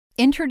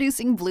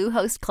Introducing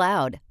Bluehost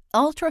Cloud,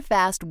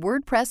 ultra-fast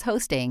WordPress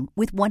hosting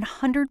with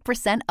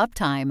 100%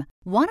 uptime.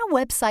 Want a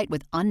website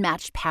with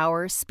unmatched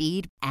power,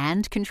 speed,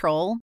 and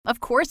control? Of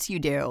course you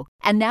do.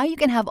 And now you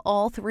can have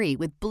all three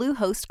with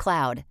Bluehost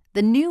Cloud,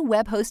 the new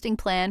web hosting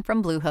plan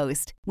from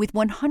Bluehost. With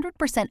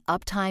 100%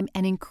 uptime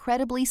and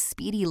incredibly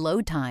speedy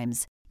load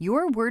times,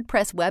 your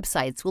WordPress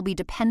websites will be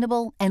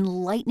dependable and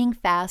lightning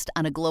fast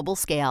on a global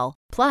scale.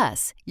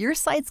 Plus, your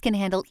sites can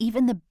handle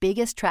even the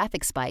biggest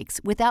traffic spikes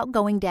without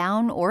going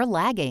down or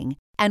lagging.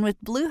 And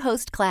with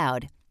Bluehost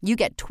Cloud, you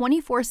get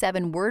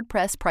 24/7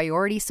 WordPress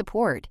priority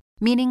support,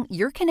 meaning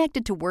you're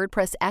connected to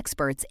WordPress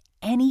experts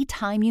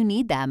anytime you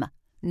need them.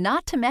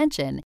 Not to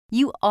mention,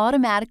 you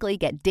automatically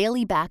get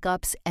daily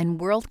backups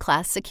and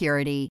world-class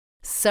security.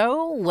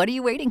 So, what are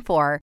you waiting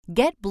for?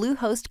 Get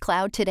Bluehost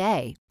Cloud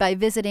today by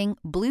visiting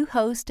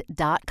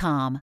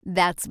Bluehost.com.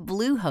 That's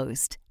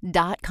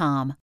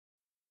Bluehost.com.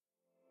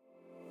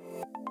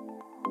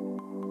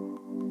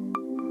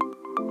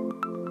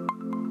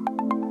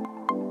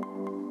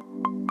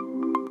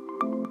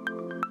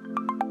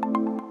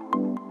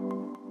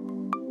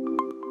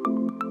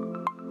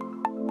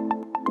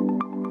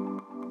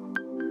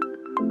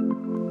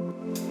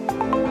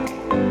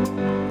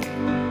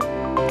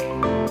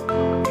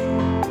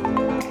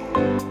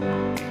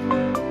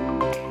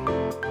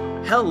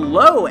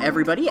 Hello,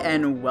 everybody,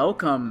 and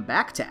welcome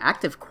back to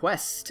Active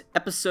Quest,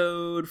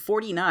 episode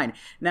 49.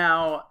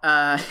 Now,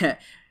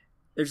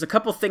 there's a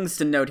couple things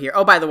to note here.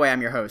 Oh, by the way,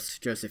 I'm your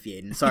host, Joseph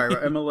Yaden. Sorry,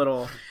 I'm a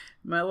little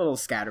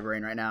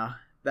scatterbrained right now.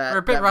 We're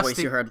a bit rusty.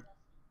 Voice you heard,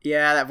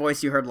 that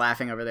voice you heard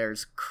laughing over there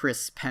is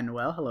Chris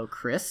Penwell. Hello,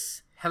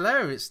 Chris.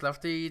 Hello, it's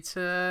lovely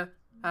to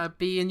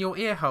be in your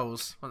ear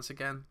holes once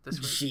again this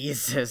week.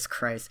 Jesus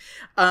Christ.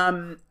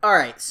 All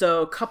right,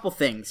 so a couple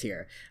things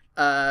here.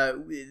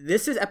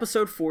 This is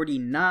episode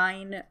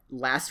 49.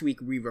 Last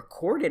week we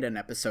recorded an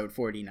episode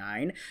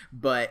 49,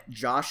 but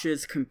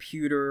Josh's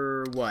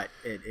computer,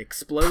 it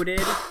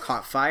exploded,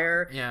 caught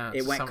fire. Yeah,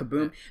 it went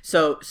kaboom.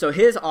 So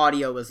his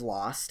audio was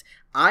lost.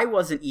 I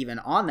wasn't even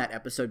on that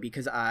episode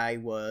because I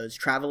was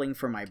traveling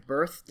for my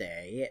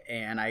birthday,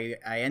 and I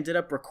ended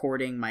up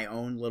recording my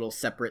own little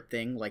separate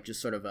thing, like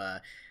just sort of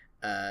a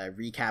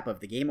recap of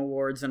the Game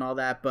Awards and all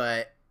that,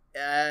 but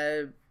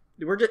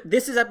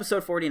this is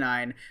episode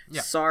 49.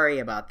 Yeah. Sorry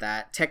about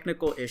that.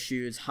 Technical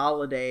issues,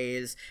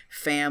 holidays,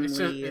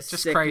 family, it's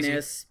just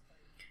sickness. Crazy.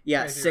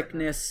 Yeah, crazy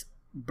sickness,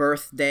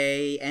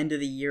 birthday, end of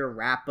the year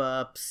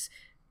wrap-ups,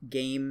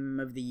 game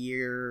of the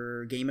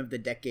year, game of the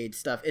decade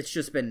stuff. It's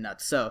just been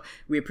nuts. So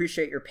we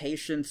appreciate your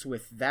patience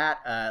with that.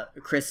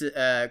 Chris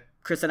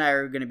and I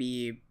are going to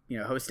be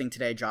hosting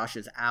today. Josh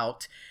is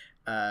out.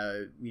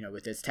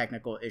 With his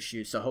technical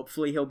issues, so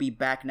hopefully he'll be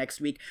back next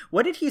week.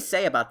 What did he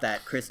say about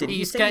that, Chris? Did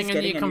he say he's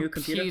getting a new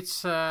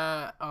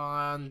computer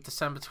on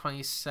December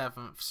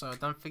 27th? So I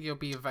don't think he'll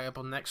be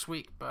available next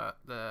week, but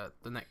the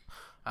next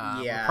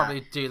we'll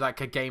probably do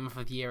like a Game of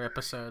the Year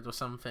episode or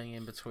something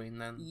in between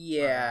then.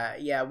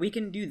 Yeah, we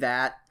can do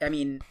that. I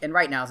mean, and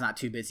right now is not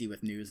too busy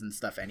with news and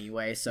stuff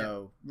anyway,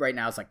 so right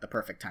now is like the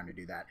perfect time to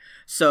do that.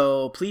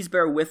 So please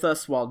bear with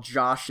us while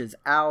Josh is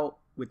out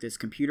with his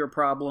computer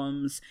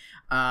problems.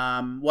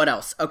 What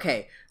else?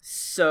 Okay,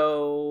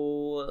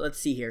 so let's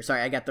see here.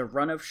 Sorry, I got the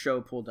run of show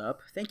pulled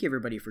up. Thank you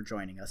everybody for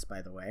joining us,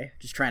 by the way.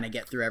 Just trying to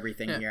get through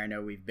everything here. I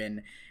know we've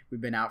been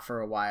out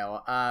for a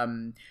while.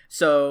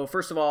 So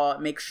first of all,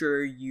 make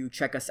sure you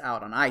check us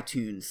out on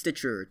iTunes,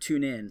 Stitcher,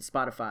 TuneIn,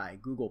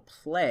 Spotify, Google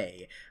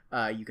Play.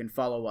 You can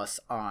follow us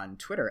on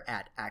Twitter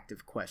at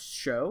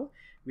ActiveQuestShow.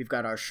 We've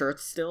got our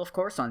shirts still, of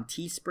course, on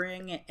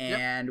Teespring,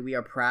 and we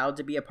are proud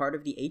to be a part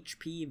of the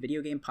HP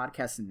Video Game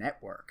Podcast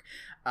Network.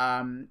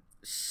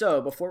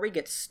 So before we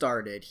get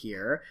started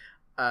here,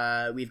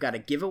 we've got a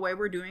giveaway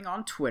we're doing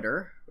on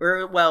Twitter.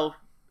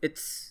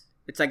 It's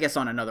I guess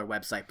on another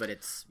website, but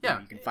it's you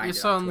can find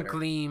it on Twitter.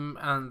 Gleam,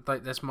 and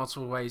there's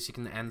multiple ways you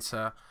can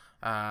enter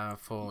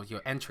for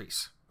your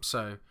entries.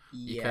 So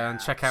you can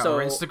check out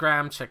our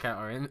Instagram, check out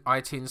our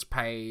iTunes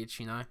page,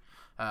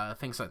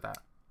 things like that.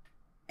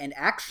 And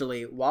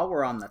actually, while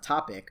we're on the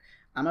topic,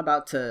 I'm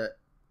about to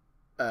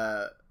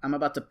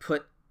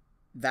put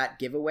that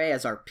giveaway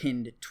as our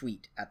pinned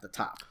tweet at the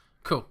top.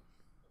 Cool.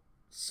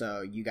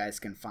 So you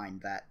guys can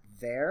find that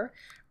there.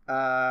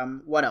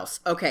 What else?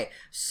 Okay,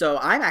 so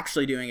I'm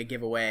actually doing a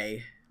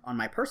giveaway on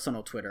my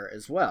personal Twitter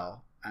as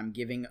well. I'm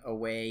giving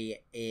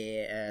away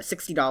a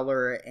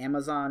 $60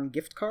 Amazon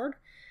gift card.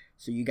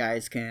 So you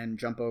guys can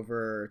jump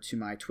over to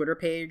my Twitter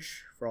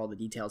page for all the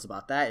details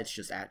about that. It's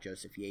just at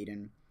Joseph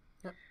Yaden.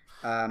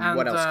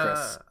 What else,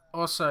 Chris?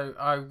 Also,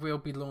 I will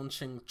be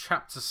launching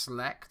Chapter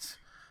Select.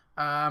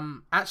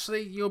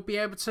 Actually, you'll be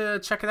able to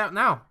check it out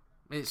now.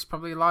 It's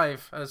probably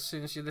live as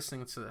soon as you're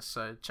listening to this,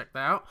 so check that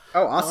out.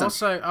 Oh, awesome.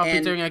 Also, I'll be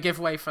doing a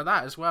giveaway for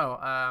that as well.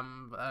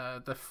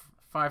 The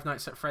Five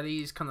Nights at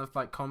Freddy's kind of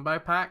like combo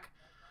pack.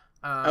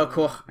 Oh,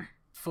 cool.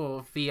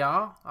 For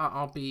VR,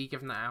 I'll be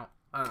giving that out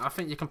I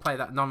think you can play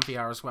that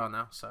non-VR as well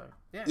now. So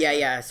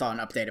yeah, I saw an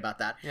update about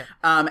that. Yeah.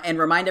 And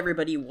remind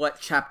everybody what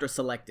Chapter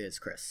Select is,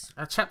 Chris.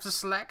 Chapter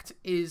Select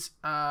is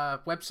a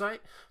website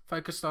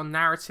focused on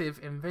narrative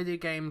in video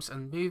games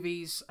and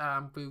movies.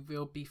 We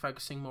will be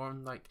focusing more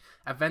on like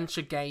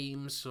adventure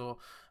games or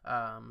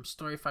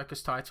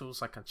story-focused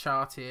titles like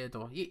Uncharted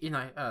or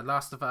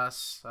Last of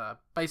Us.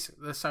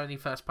 Basically, the Sony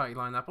first-party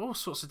lineup, all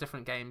sorts of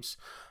different games,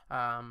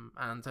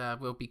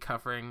 and we'll be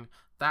covering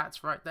that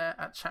right there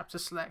at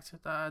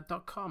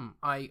chapterselect.com.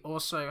 I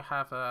also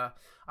have a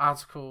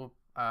article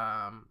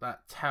that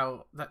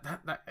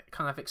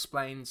kind of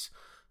explains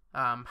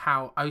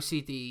how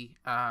OCD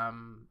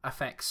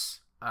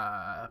affects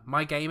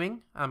my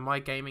gaming and my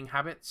gaming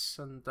habits,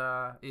 and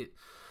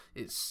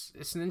it's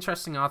an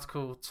interesting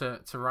article to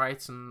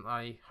write, and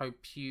I hope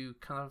you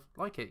kind of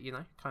like it.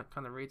 Kind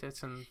of read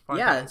it and find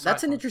it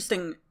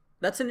insightful.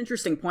 That's an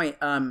interesting point.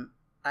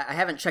 I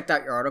haven't checked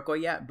out your article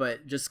yet,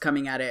 but just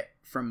coming at it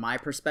from my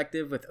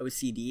perspective with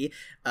OCD,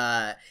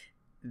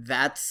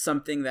 that's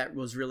something that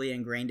was really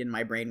ingrained in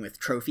my brain with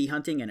trophy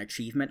hunting and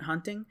achievement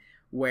hunting,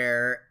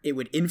 where it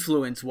would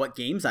influence what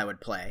games I would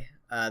play.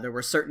 There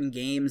were certain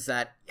games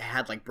that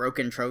had like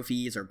broken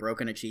trophies or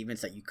broken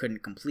achievements that you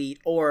couldn't complete,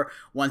 or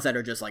ones that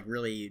are just like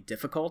really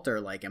difficult or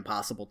like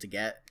impossible to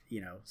get,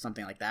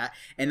 something like that.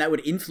 And that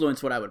would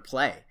influence what I would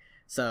play.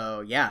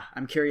 So yeah,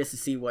 I'm curious to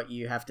see what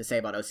you have to say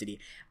about OCD.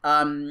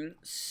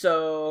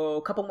 So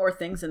a couple more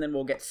things and then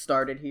we'll get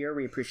started here.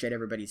 We appreciate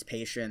everybody's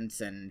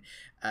patience, and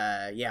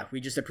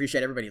we just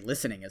appreciate everybody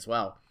listening as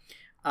well.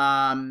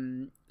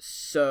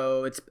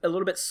 So it's a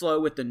little bit slow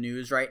with the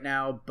news right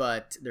now,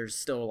 but there's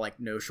still like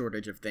no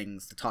shortage of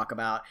things to talk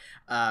about.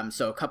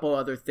 So a couple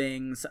other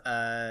things,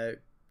 to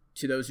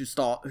those who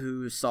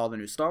saw the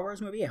new Star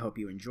Wars movie, I hope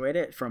you enjoyed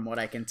it. From what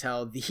I can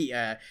tell,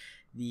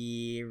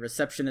 the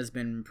reception has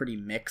been pretty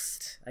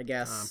mixed, I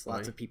guess.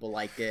 Lots of people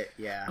liked it.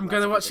 Yeah. I'm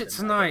going to watch it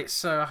tonight,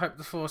 so I hope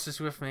the Force is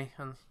with me,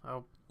 and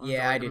I'll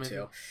I do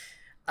too.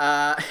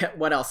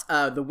 What else?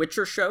 The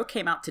Witcher show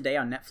came out today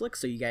on Netflix,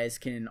 so you guys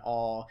can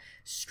all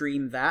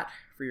stream that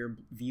for your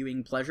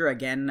viewing pleasure.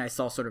 Again, I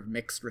saw sort of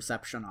mixed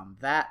reception on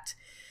that.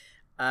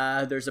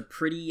 There's a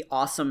pretty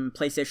awesome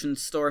PlayStation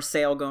Store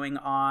sale going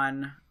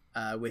on,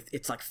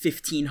 it's like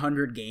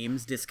 1,500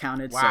 games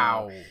discounted.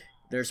 Wow. So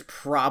there's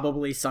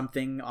probably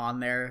something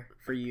on there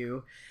for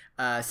you.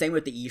 Same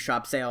with the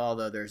eShop sale,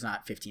 although there's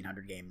not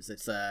 1,500 games.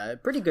 It's a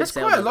pretty good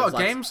sale. There's quite a lot of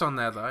games on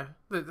there, though.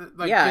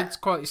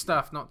 Good quality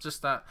stuff, not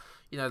just that,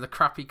 the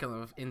crappy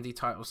kind of indie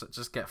titles that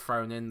just get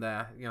thrown in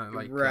there,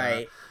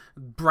 right.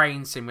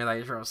 Brain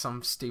Simulator or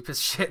some stupid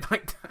shit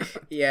like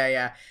that.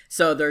 Yeah.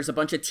 So there's a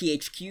bunch of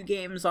THQ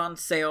games on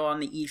sale on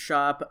the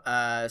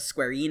eShop.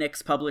 Square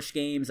Enix published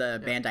games,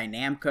 Bandai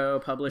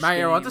Namco published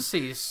Mario games.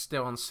 Odyssey is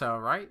still on sale,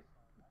 right?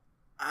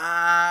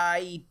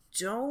 I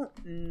don't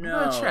know.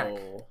 I'm gonna check.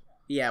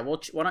 Yeah,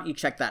 why don't you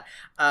check that?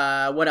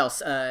 What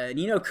else?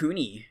 Ni no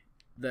Kuni,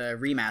 the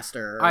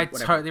remaster. I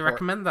totally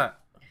recommend that.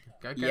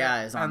 Go get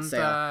it. It's on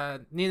sale.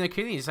 Ni no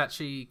Kuni is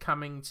actually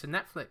coming to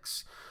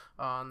Netflix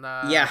on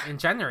in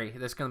January.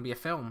 There's going to be a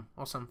film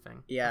or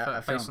something. Yeah,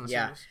 a film. On the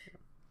series.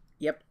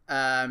 Yep.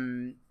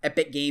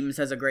 Epic Games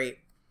has a great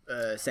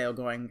sale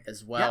going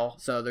as well.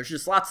 Yep. So there's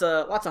just lots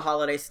of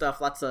holiday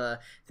stuff, lots of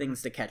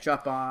things to catch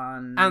up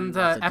on, and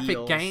Epic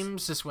deals.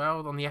 Games as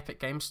well. On the Epic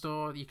Games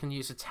Store, you can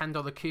use a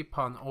 $10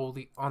 coupon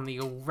on the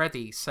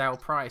already sale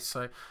price.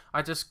 So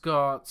I just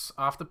got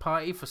After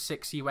Party for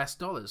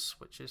 $6,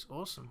 which is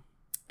awesome.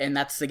 And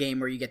that's the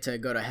game where you get to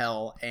go to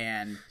hell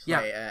and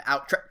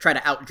try to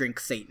outdrink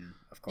Satan,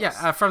 of course.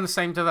 Yeah, from the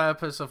same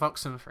developers of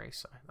Oxenfree,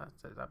 so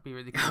that'd be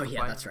really cool. Oh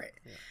yeah, that's right.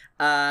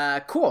 Yeah.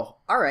 Cool.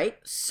 All right,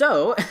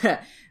 so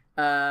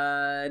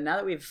now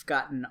that we've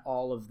gotten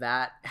all of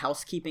that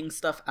housekeeping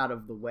stuff out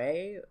of the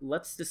way,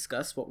 let's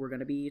discuss what we're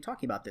going to be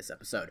talking about this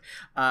episode.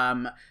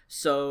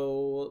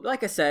 So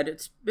like I said,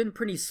 it's been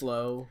pretty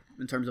slow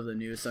in terms of the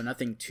news, so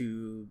nothing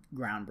too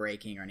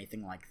groundbreaking or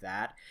anything like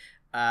that.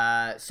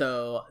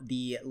 So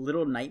the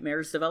Little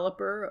Nightmares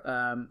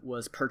developer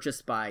was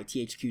purchased by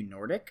THQ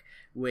Nordic,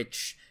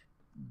 which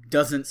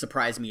doesn't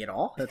surprise me at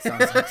all. That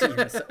sounds like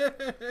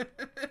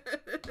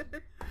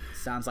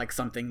sounds like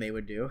something they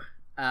would do.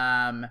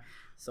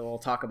 So we'll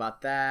talk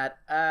about that.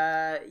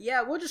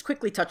 We'll just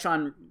quickly touch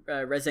on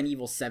Resident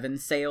Evil 7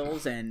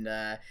 sales and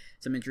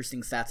some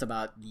interesting stats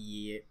about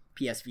the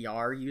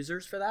PSVR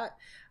users for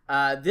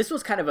that. This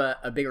was kind of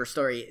a bigger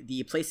story.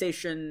 The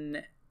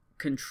PlayStation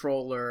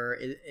controller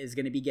is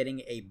going to be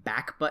getting a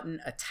back button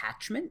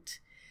attachment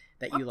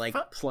that you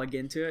plug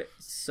into it.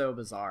 So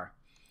bizarre.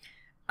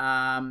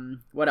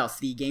 What else?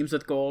 The Games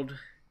with Gold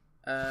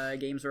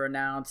games were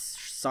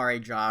announced. Sorry,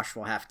 Josh,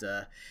 we'll have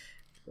to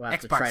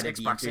try to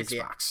be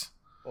enthusiastic.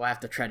 We'll have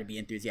to try to be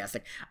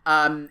enthusiastic.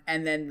 And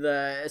then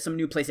some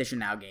new PlayStation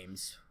Now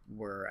games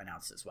were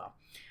announced as well.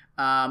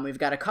 We've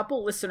got a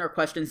couple listener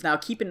questions. Now,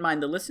 keep in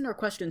mind, the listener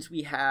questions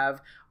we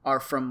have are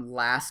from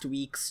last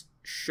week's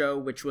show,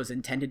 which was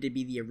intended to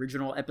be the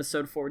original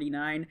episode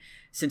 49.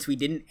 Since we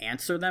didn't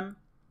answer them,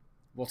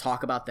 we'll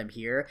talk about them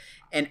here.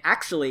 And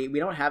actually, we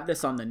don't have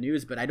this on the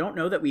news, but I don't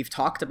know that we've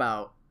talked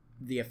about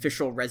the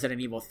official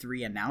Resident Evil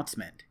 3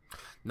 announcement.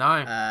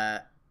 No.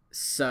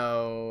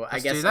 So Let's I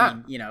guess, do that. I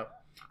mean, you know,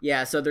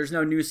 yeah, so there's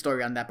no news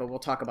story on that, but we'll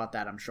talk about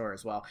that, I'm sure,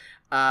 as well.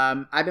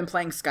 I've been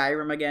playing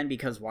Skyrim again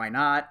because why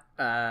not?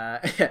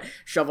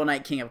 Shovel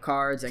Knight, King of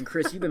Cards, and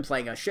Chris, you've been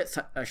playing a shit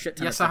ton of stuff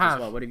Yes, I have. as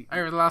well. What have you,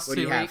 over the last what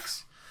do 2 you have?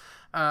 weeks,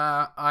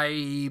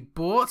 I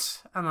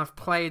bought and I've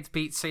played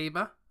Beat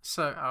Saber,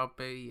 so I'll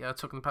be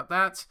talking about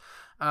that.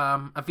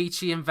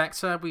 Avicii and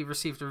Vector, we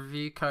received a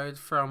review code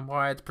from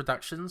Wired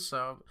Productions,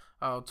 so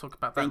I'll talk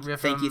about that.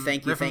 Thank you.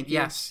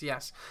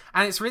 Yes.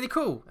 And it's really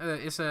cool.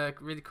 It's a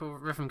really cool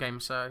rhythm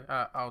game, so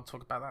I'll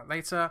talk about that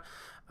later.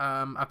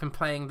 I've been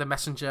playing The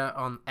Messenger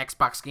on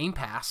Xbox Game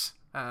Pass,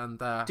 and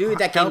Dude,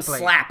 that game Hellblade.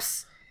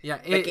 slaps. Yeah,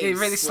 it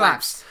really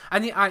slaps.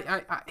 And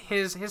I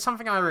here's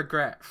something I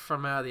regret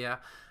from earlier.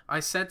 I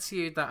said to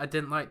you that I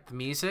didn't like the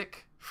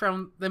music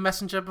from The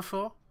Messenger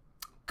before.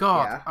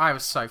 God, Yeah. I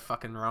was so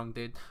fucking wrong,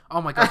 dude. Oh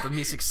my god, the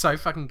music's so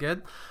fucking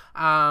good.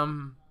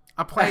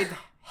 I played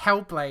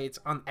Hellblade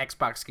on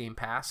Xbox Game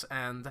Pass,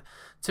 and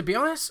to be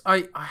honest,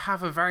 I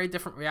have a very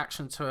different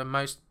reaction to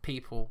most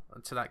people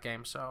to that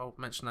game, so I'll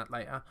mention that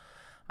later.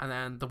 And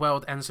then The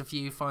World Ends With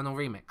You Final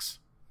Remix.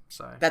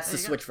 So That's the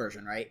there you go. Switch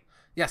version, right?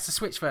 Yes, the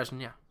Switch version,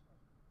 yeah.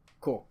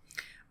 Cool.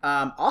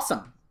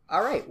 Awesome.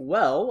 All right.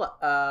 Well,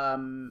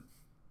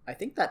 I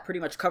think that pretty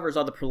much covers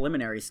all the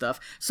preliminary stuff.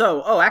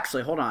 So,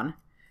 actually, hold on.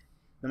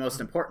 The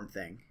most important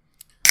thing.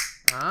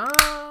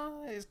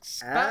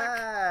 It's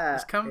back.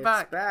 It's come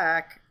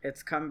back.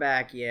 It's come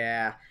back,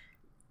 yeah.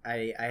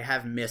 I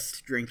have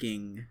missed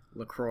drinking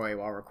LaCroix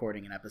while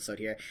recording an episode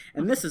here.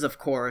 And this is, of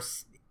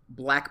course,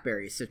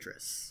 blackberry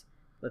citrus.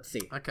 Let's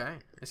see. Okay.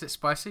 Is it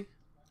spicy?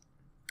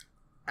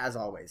 As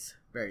always,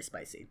 very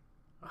spicy.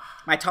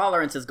 My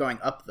tolerance is going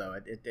up, though.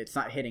 It's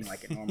not hitting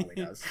like it normally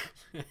does.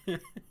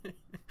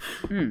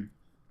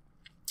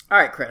 All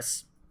right,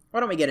 Chris. Why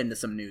don't we get into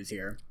some news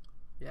here?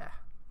 Yeah.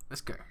 Let's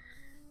go.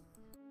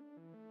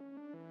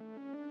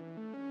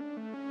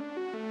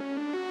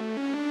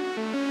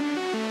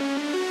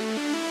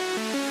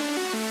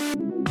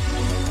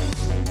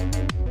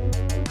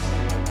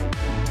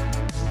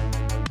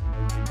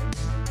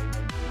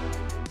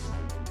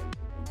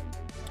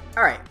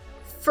 All right,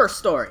 first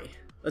story.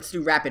 Let's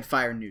do rapid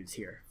fire news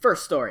here.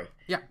 First story.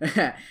 Yeah.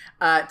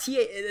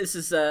 This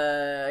is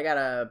I got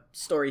a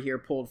story here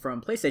pulled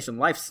from PlayStation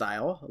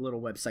Lifestyle, a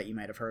little website you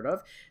might have heard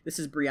of. This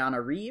is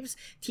Brianna Reeves.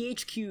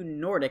 THQ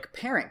Nordic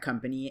parent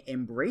company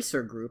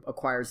Embracer Group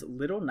acquires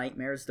Little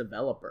Nightmares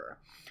developer.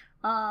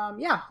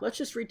 Yeah, let's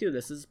just read through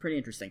this. This is pretty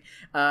interesting.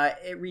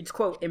 It reads,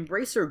 quote,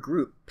 Embracer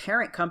Group,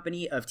 parent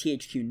company of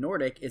THQ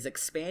Nordic, is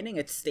expanding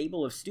its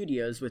stable of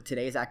studios with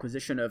today's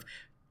acquisition of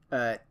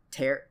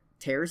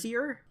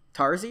Tarsier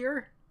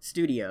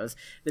Studios,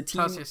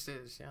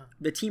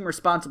 the team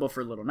responsible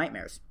for Little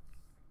Nightmares.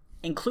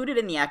 Included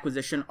in the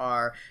acquisition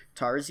are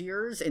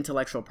Tarsier's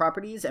intellectual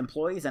properties,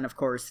 employees, and of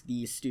course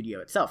the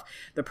studio itself.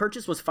 The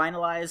purchase was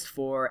finalized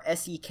for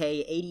SEK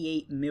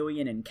 88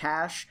 million in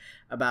cash,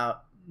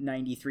 about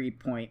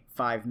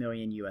 $93.5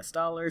 million US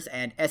dollars,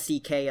 and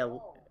SEK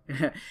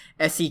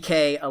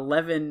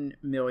 11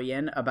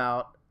 million,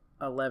 about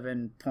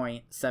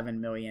 $11.7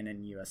 million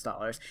in US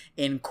dollars,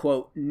 in,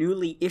 quote,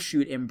 newly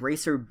issued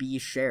Embracer B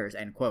shares,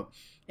 end quote.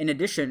 In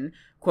addition,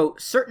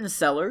 quote, certain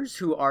sellers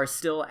who are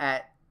still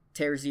at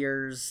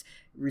Tarsier's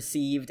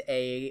received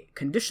a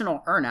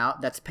conditional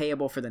earnout that's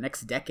payable for the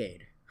next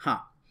decade.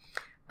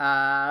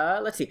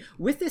 Let's see.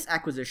 With this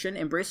acquisition,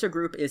 Embracer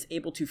Group is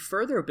able to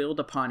further build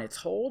upon its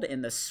hold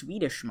in the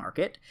Swedish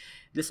market.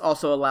 This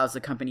also allows the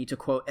company to,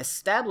 quote,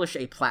 establish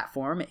a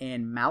platform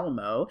in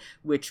Malmo,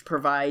 which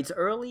provides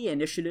early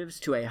initiatives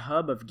to a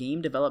hub of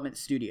game development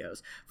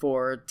studios.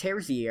 For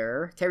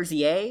Tarsier,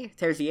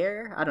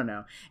 I don't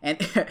know.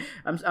 And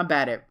I'm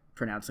bad at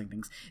pronouncing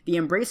things. The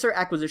Embracer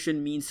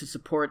acquisition means to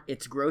support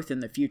its growth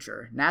in the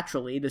future.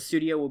 Naturally, the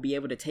studio will be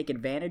able to take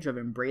advantage of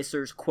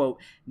Embracer's, quote,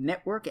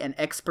 network and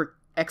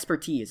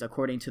expertise,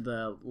 according to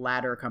the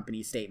latter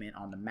company's statement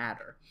on the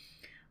matter.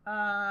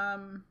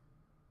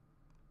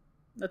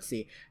 Let's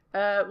see.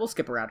 We'll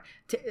skip around.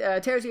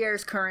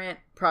 Tarsier's current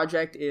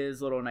project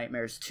is Little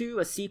Nightmares 2,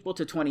 a sequel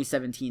to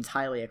 2017's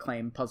highly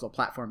acclaimed puzzle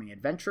platforming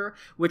adventure,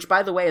 which,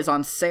 by the way, is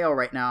on sale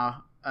right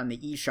now on the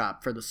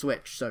eShop for the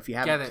Switch. So if you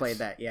haven't played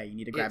that, yeah, you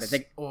need to grab it.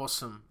 It's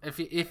awesome.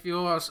 If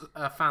you're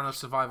a fan of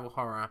survival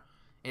horror,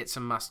 it's a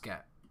must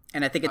get.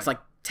 And I think it's like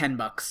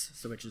 $10,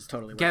 so which is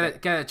totally worth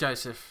it. Get it,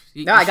 Joseph.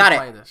 I got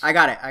it. I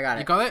got it.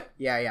 You got it?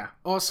 Yeah.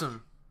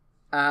 Awesome.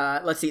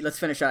 Let's see. Let's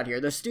finish out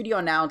here. The studio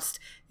announced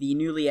the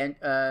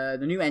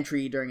new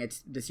entry during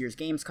this year's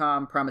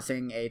Gamescom,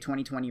 promising a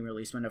 2020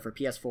 release window for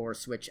PS4,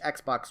 Switch,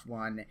 Xbox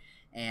One,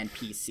 and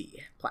PC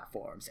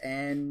platforms.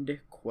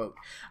 End quote.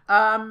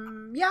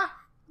 Yeah.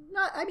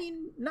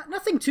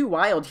 Nothing too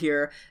wild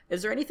here.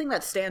 Is there anything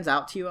that stands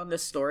out to you on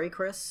this story,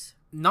 Chris?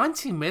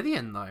 90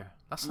 million though.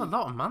 That's a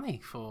lot of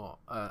money for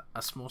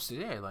a small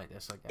studio like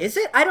this, I guess. Is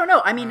it? I don't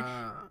know. I mean,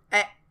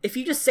 if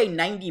you just say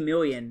 90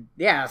 million,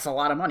 yeah, that's a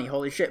lot of money.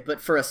 Holy shit.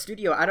 But for a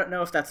studio, I don't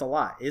know if that's a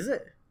lot. Is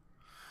it?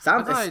 I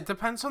don't know, it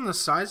depends on the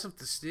size of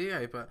the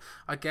studio, but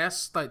I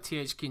guess like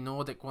THQ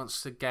Nordic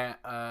wants to get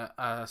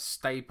a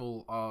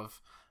stable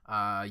of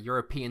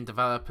European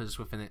developers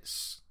within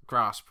its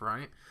grasp,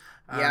 right?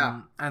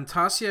 Yeah. And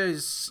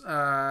Tarsio's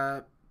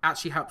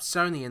actually helped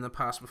Sony in the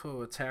past before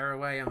with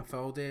Tearaway,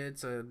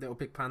 Unfolded, Little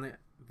Big Planet,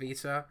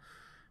 Vita.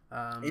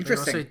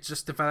 Interesting. They also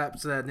just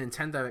developed the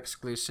Nintendo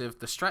exclusive,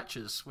 The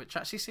Stretchers, which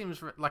actually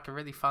seems like a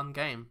really fun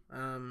game.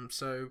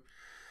 So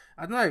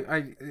I don't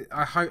know.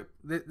 I hope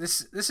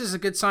this is a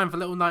good sign for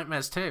Little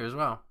Nightmares 2 as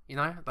well. You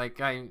know, like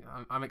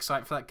I'm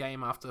excited for that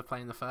game after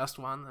playing the first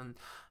one, and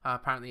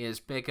apparently it's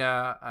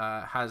bigger,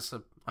 has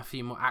a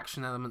few more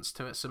action elements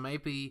to it. So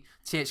maybe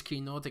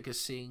THQ Nordic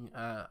is seeing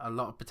a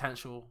lot of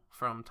potential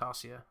from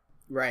Tarsia.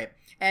 Right.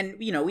 And,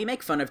 you know, we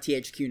make fun of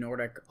THQ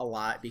Nordic a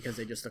lot because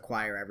they just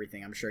acquire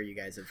everything. I'm sure you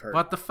guys have heard.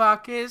 What the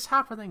fuck is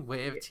happening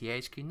with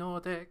THQ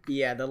Nordic?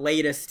 Yeah, the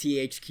latest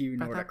THQ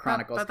Nordic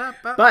Chronicles.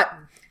 But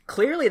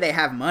clearly they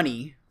have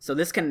money, so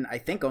this can, I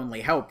think,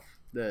 only help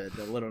the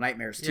Little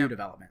Nightmares 2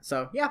 development.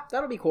 So, yeah,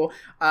 that'll be cool.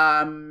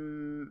 I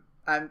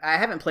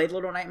haven't played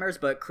Little Nightmares,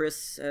 but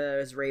Chris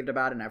has raved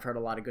about it, and I've heard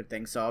a lot of good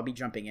things, so I'll be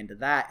jumping into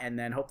that, and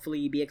then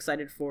hopefully be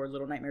excited for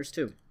Little Nightmares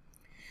 2.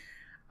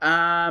 All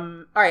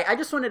right, I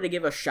just wanted to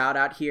give a shout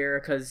out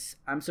here because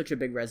I'm such a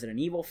big Resident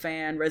Evil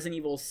fan. Resident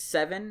Evil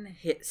 7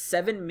 hit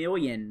 7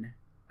 million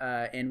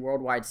in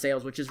worldwide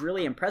sales, which is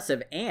really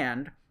impressive,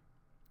 and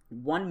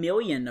 1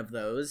 million of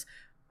those,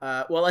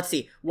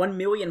 1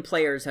 million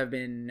players have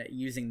been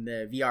using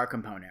the VR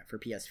component for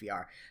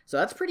PSVR. So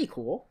that's pretty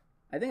cool.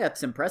 I think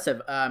that's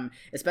impressive,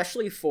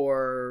 especially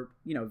for,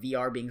 you know,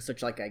 VR being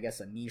such, like, I guess,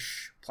 a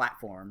niche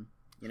platform,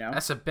 you know?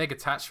 That's a big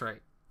attach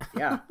rate.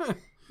 Yeah.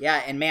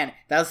 Yeah, and man,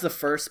 that was the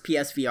first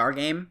PSVR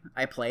game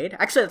I played.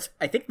 Actually, that's,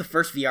 I think, the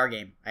first VR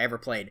game I ever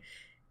played.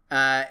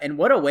 And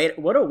what a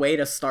way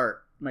to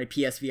start my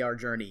PSVR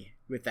journey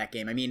with that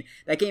game. I mean,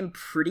 that game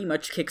pretty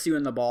much kicks you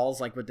in the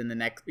balls, like, within the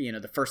next, you know,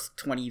 the first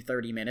 20,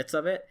 30 minutes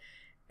of it.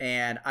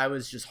 And I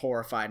was just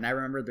horrified. And I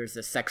remember there's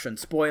this section,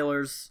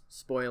 spoilers.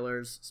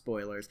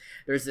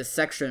 There's this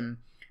section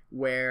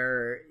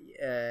where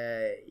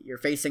you're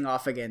facing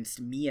off against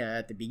Mia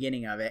at the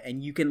beginning of it,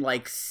 and you can,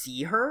 like,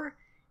 see her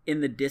in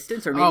the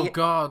distance, or maybe, oh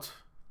god,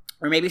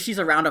 or maybe she's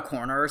around a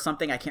corner or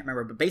something. I can't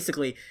remember, but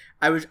basically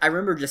I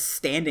remember just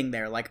standing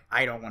there like,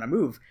 I don't want to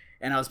move,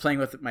 and I was playing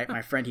with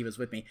my friend. He was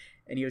with me,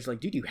 and he was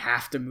like, dude, you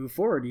have to move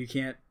forward, you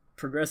can't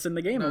progress in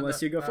the game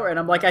unless you go forward. And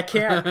I'm like, I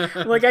can't.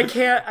 I'm like, I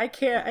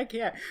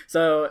can't.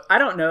 So I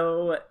don't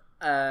know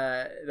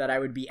that I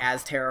would be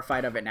as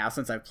terrified of it now,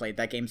 since I've played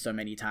that game so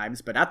many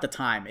times, but at the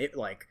time it,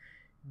 like,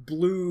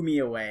 blew me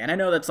away. And I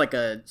know that's like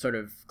a sort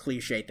of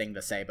cliche thing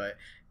to say, but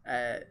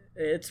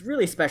it's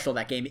really special,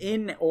 that game,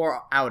 in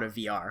or out of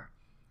VR.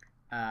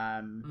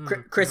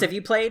 Chris, have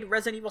you played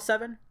Resident Evil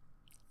 7?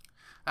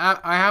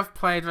 I have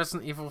played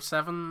Resident Evil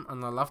 7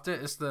 and I loved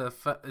it. It's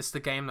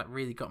the game that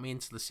really got me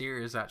into the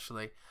series,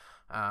 actually.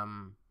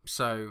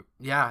 So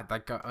yeah,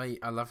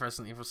 I love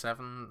Resident Evil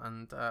 7,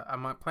 and I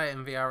might play it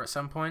in VR at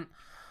some point.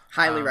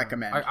 Highly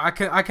recommend. I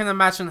can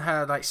imagine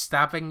her, like,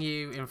 stabbing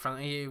you in front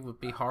of you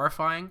would be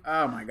horrifying.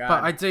 Oh my god!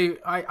 But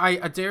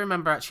I do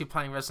remember actually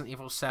playing Resident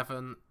Evil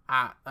 7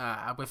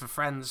 at with a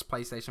friend's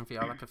PlayStation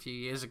VR like a few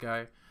years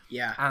ago.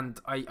 Yeah. And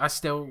I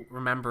still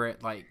remember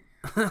it, like,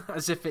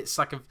 as if it's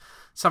like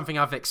something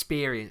I've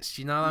experienced.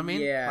 You know what I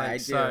mean? Yeah, like, I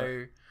do.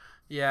 So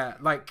yeah,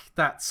 like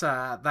that's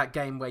that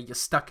game where you're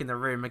stuck in a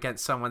room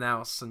against someone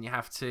else and you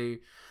have to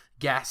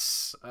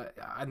guess.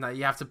 I know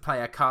you have to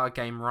play a card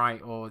game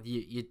right, or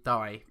you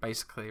die,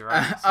 basically,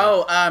 right?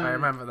 So I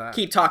remember that.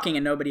 Keep talking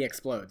and nobody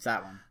explodes.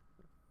 That one.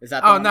 Is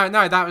that? Oh no,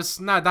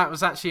 that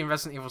was actually in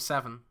Resident Evil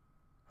 7.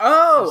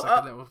 Oh, it was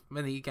like a little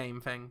mini game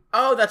thing.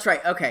 Oh, that's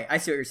right. Okay, I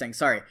see what you're saying.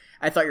 Sorry,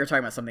 I thought you were talking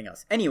about something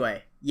else.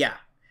 Anyway, yeah,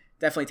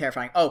 definitely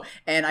terrifying. Oh,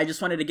 and I just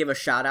wanted to give a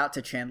shout out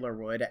to Chandler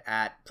Wood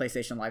at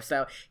PlayStation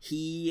Lifestyle.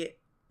 He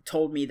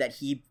told me that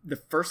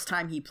the first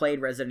time he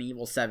played Resident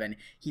Evil 7,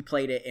 he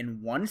played it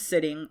in one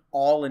sitting,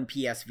 all in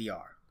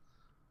PSVR.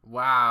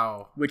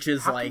 Wow. Which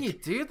is How like... can you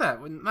do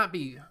that? Wouldn't that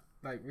be,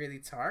 like, really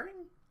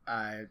tiring?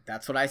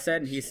 That's what I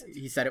said, and he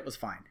said it was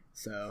fine.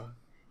 So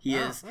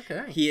he's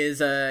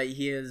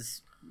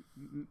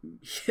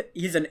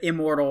an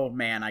immortal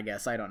man, I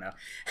guess. I don't know.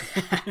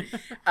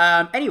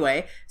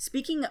 Anyway,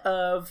 speaking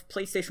of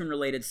PlayStation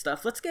related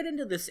stuff, let's get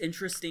into this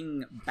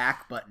interesting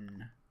back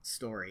button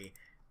story.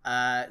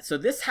 So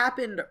this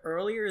happened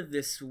earlier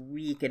this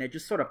week, and it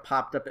just sort of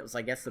popped up. It was,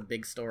 I guess, the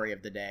big story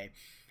of the day.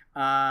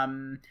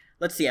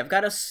 Let's see. I've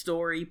got a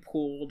story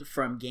pulled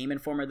from Game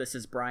Informer. This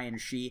is Brian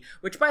Shee,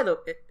 which, by the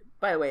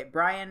way,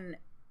 Brian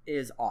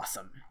is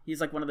awesome.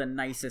 He's like one of the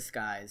nicest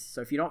guys.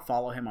 So if you don't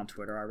follow him on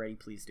Twitter already,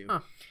 please do.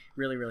 Huh.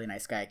 Really, really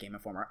nice guy at Game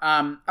Informer.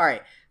 All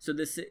right. So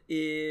this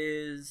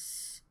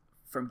is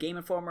from Game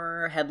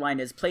Informer. Headline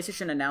is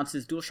PlayStation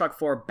announces DualShock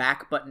 4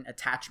 back button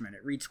attachment.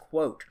 It reads,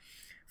 quote,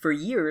 For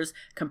years,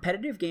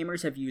 competitive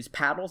gamers have used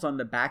paddles on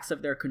the backs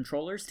of their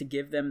controllers to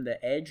give them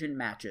the edge in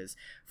matches.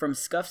 From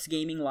Scuff's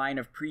gaming line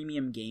of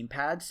premium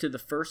gamepads to the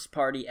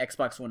first-party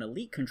Xbox One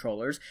Elite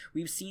controllers,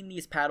 we've seen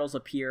these paddles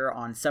appear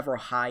on several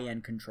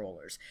high-end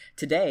controllers.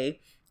 Today,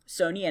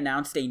 Sony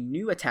announced a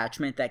new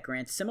attachment that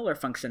grants similar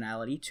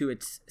functionality to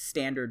its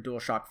standard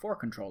DualShock 4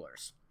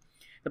 controllers.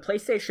 The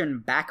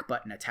PlayStation back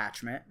button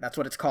attachment, that's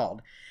what it's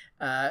called,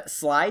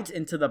 slides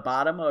into the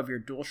bottom of your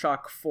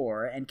DualShock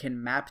 4 and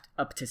can map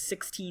up to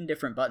 16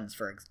 different buttons.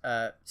 For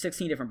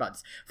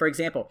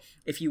example,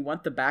 if you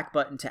want the back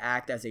button to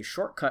act as a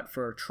shortcut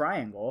for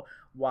triangle,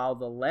 while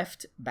the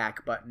left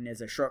back button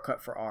is a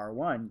shortcut for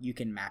R1, you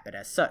can map it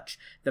as such.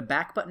 The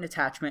back button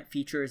attachment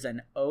features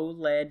an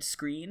OLED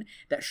screen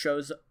that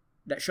shows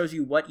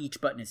you what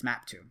each button is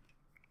mapped to.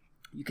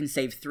 You can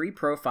save 3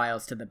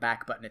 profiles to the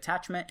back button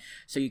attachment,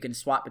 so you can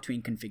swap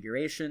between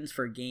configurations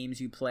for games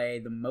you play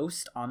the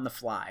most on the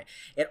fly.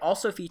 It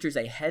also features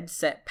a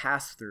headset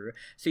pass-through,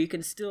 so you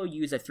can still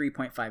use a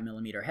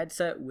 3.5mm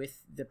headset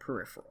with the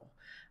peripheral.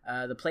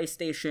 The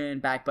PlayStation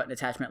back button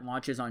attachment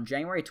launches on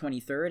January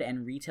 23rd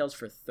and retails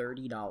for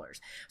 $30.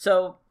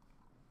 So,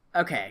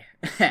 okay,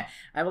 I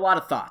have a lot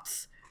of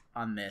thoughts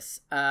on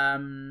this.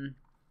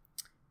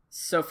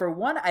 So for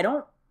one, I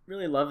don't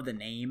really love the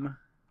name,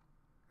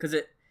 because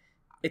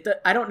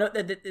I don't know,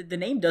 the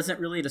name doesn't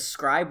really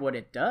describe what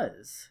it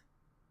does.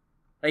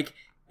 Like,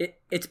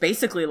 it's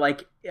basically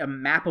like a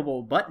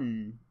mappable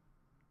button,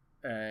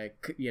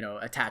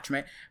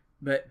 attachment,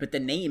 but the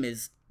name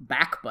is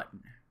back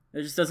button.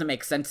 It just doesn't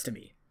make sense to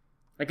me.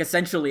 Like,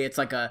 essentially, it's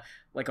like a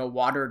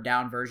watered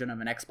down version of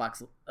an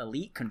Xbox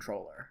Elite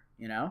controller,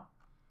 you know?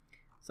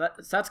 So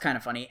that's kind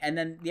of funny. And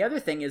then the other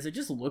thing is, it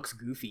just looks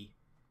goofy.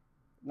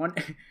 One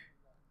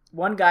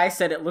guy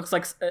said it looks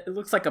like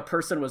a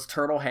person was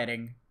turtle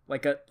heading.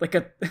 It looks like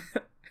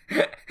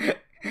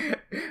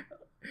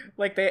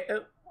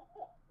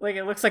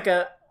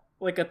a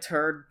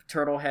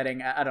turtle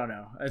heading. I don't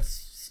know. It's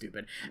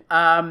stupid.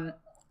 I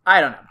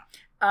don't know.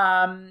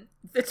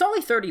 It's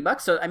only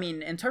 $30, so I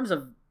mean, in terms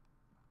of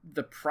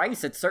the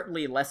price, it's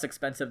certainly less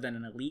expensive than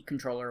an Elite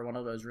controller or one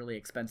of those really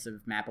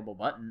expensive mappable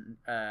button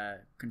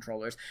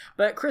controllers.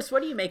 But Chris,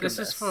 what do you make of this?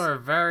 This is for a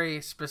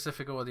very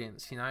specific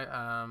audience,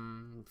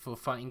 for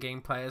fighting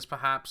game players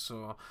perhaps,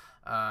 or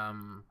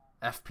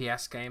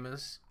FPS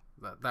gamers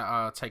that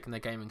are taking their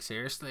gaming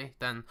seriously.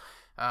 Then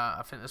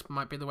I think this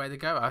might be the way to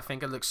go. I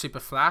think it looks super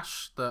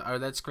flash. The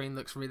OLED screen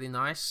looks really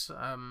nice,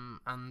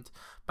 and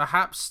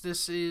perhaps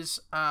this is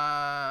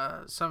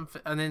an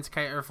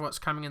indicator of what's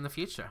coming in the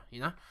future.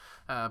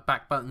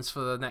 Back buttons for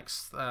the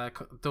next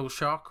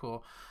DualShock,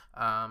 or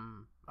I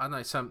don't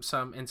know,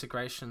 some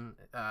integration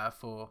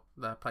for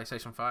the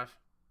PlayStation 5.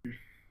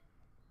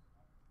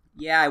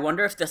 Yeah, I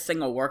wonder if this thing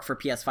will work for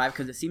PS5,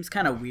 because it seems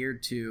kind of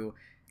weird to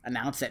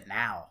announce it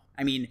now.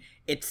 I mean,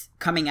 it's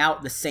coming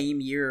out the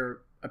same year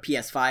a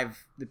PS5,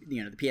 the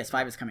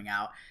PS5 is coming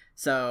out.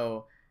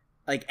 So,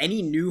 like,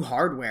 any new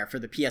hardware for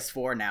the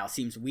PS4 now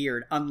seems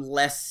weird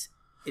unless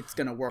it's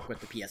going to work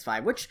with the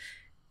PS5, which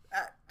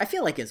I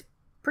feel like is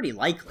pretty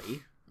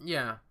likely.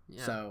 Yeah.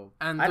 So,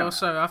 and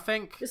also, I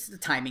think the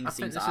timing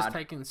seems odd. This is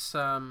taking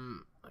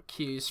some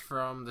cues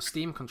from the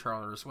Steam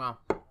controller as well.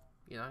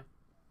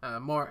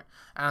 More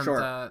and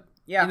sure.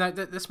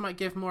 This might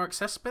give more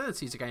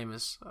accessibility to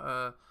gamers.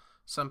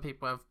 Some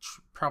people have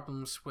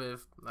problems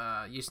with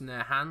using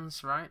their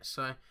hands, right?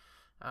 So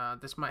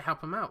this might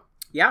help them out.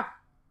 Yeah,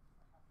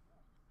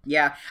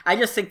 I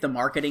just think the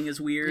marketing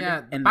is weird,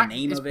 and the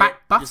name of it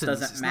just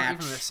doesn't match. It's not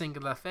even a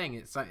singular thing.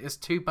 It's like there's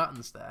 2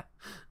 buttons there.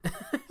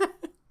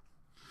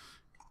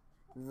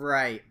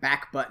 Right,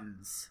 back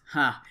buttons.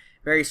 Huh,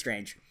 very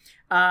strange.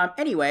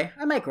 Anyway,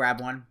 I might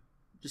grab one.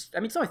 It's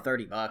only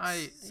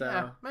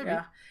 $30. Maybe.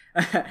 Yeah.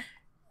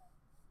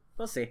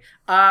 We'll see.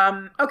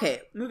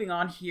 Okay, moving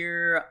on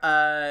here.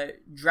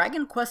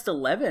 Dragon Quest XI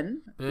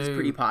is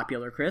pretty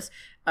popular, Chris.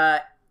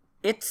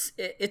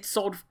 It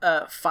sold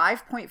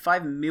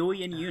 5.5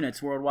 million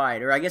units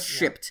worldwide, or I guess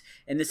shipped,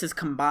 and this is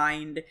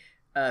combined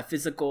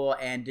physical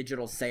and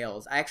digital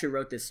sales. I actually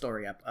wrote this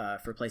story up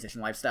for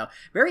PlayStation Lifestyle.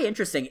 Very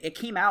interesting. It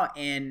came out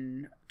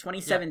in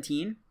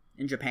 2017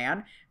 in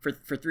Japan for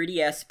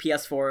 3DS.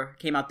 PS4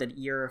 came out the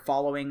year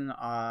following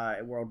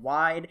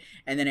worldwide,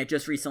 and then it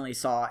just recently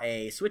saw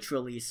a Switch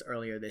release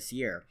earlier this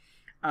year.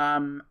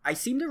 I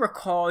seem to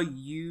recall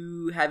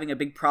you having a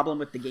big problem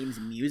with the game's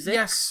music.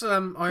 Yes,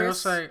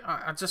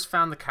 I just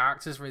found the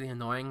characters really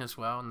annoying as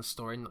well, and the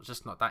story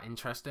not that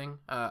interesting.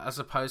 As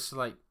opposed to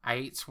like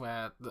 8,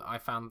 where I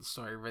found the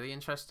story really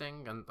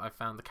interesting, and I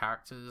found the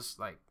characters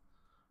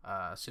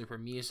super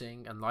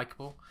amusing and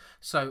likable.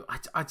 So I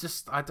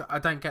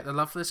don't get the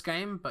love for this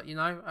game, but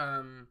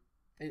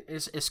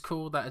it's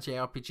cool that a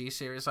JRPG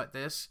series like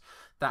this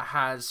that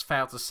has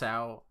failed to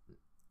sell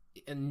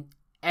in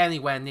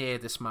anywhere near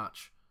this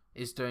much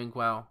is doing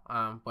well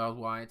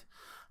worldwide.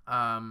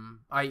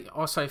 I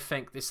also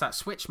think it's that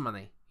Switch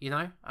money,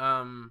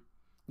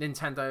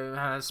 Nintendo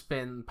has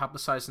been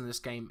publicizing this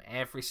game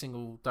every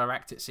single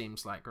direct, it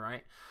seems like,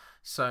 right?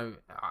 So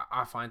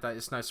I find that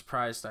it's no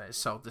surprise that it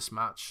sold this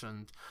much,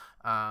 and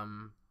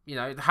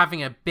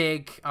having a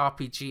big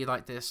RPG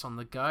like this on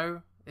the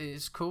go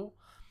is cool.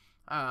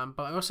 But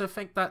I also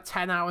think that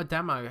 10-hour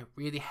demo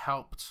really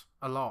helped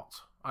a lot.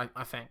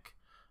 I think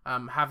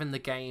having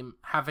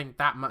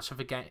that much of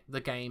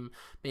the game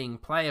being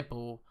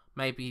playable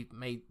maybe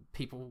made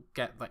people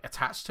get like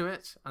attached to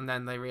it, and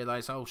then they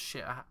realize, oh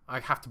shit, I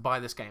have to buy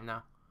this game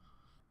now.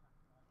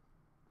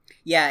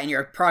 Yeah, and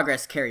your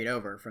progress carried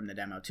over from the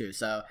demo too.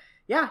 So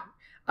yeah,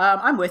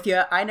 I'm with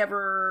you. I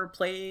never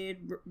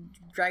played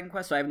Dragon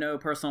Quest, so I have no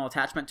personal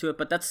attachment to it.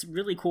 But that's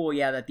really cool.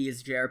 Yeah, that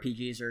these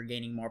JRPGs are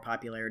gaining more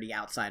popularity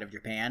outside of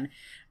Japan.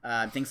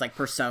 Things like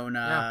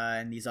Persona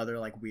and these other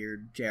like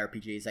weird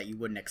JRPGs that you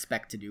wouldn't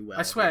expect to do well.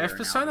 I swear, if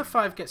Persona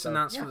 5 gets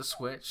announced for the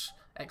Switch,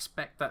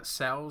 expect that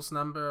sales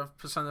number of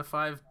Persona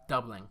 5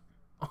 doubling.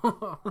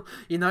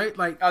 You know,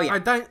 like I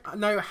don't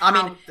know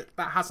how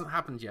that hasn't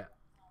happened yet.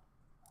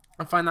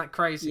 I find that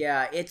crazy.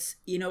 Yeah, it's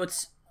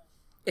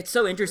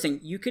so interesting.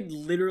 You could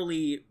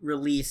literally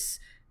release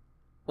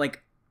just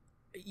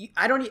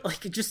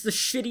the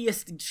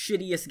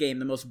shittiest game,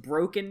 the most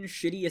broken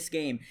shittiest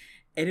game,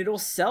 and it'll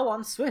sell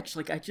on Switch.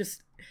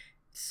 It's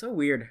so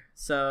weird.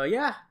 So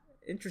yeah,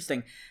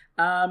 interesting.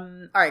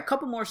 All right,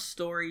 couple more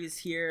stories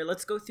here.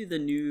 Let's go through the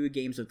new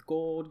Games with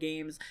Gold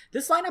games.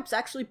 This lineup's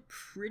actually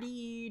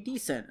pretty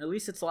decent. At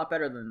least it's a lot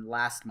better than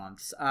last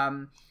month's.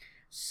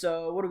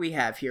 So what do we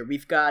have here?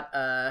 We've got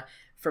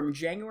from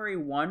January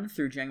 1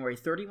 through January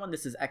 31,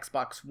 this is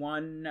Xbox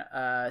One,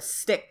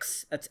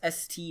 Styx, that's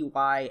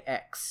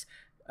STYX,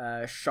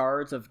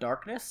 Shards of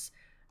Darkness.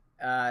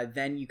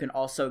 Then you can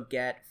also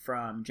get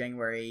from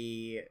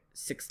January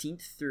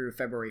 16th through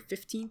February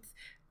 15th,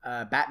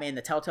 Batman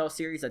the Telltale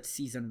series, that's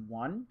Season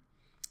 1.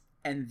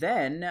 And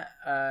then,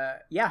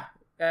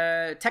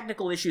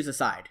 technical issues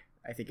aside,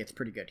 I think it's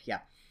pretty good, yeah.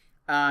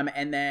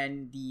 And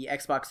then the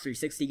Xbox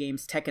 360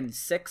 games, Tekken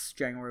 6,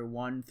 January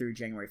 1 through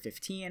January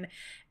 15,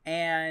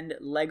 and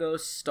Lego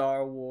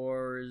Star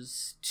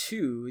Wars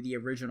 2, the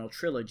original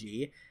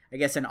trilogy, I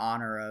guess in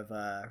honor of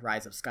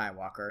Rise of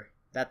Skywalker.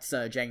 That's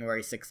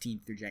January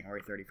 16th through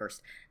January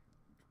 31st.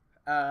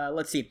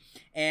 Let's see.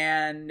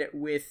 And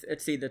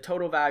the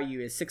total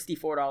value is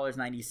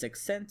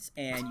 $64.96,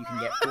 and you can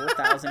get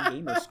 4,000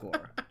 gamer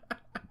score.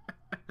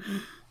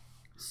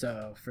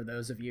 So, for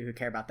those of you who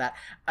care about that,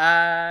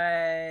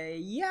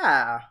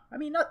 yeah, I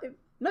mean,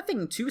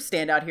 nothing too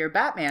stand out here.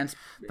 Batman's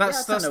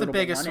that's the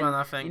biggest one,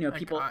 I think.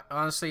 People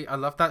honestly, I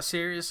love that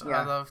series.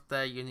 Yeah. I love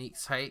their unique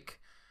take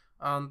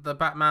on the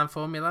Batman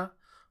formula,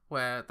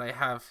 where they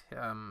have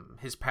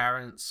his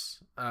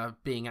parents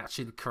being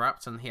actually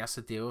corrupt, and he has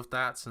to deal with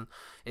that, and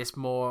it's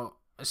more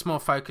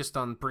focused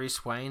on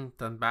Bruce Wayne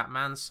than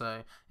Batman.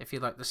 So, if you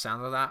like the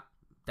sound of that,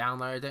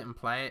 download it and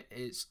play it.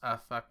 It's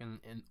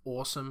an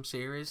awesome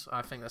series.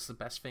 I think that's the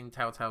best thing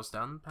Telltale's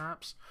done,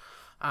 perhaps.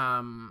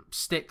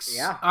 Styx.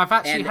 Yeah, I've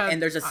actually heard,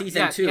 and there's a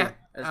season 2.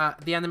 Yeah,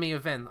 The Enemy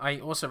Within. I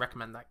also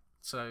recommend that.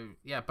 So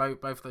yeah,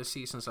 both of those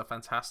seasons are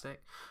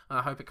fantastic.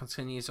 I hope it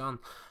continues on.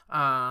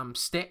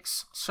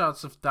 Styx,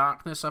 Shards of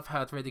Darkness, I've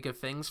heard really good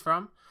things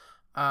from.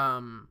 I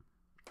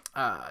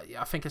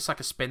think it's like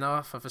a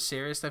spin-off of a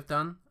series they've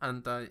done,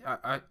 and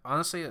I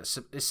honestly,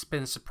 it's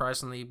been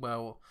surprisingly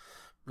well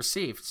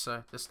received.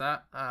 So there's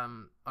that.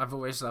 I've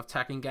always loved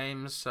Tekken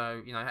games,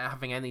 so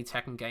having any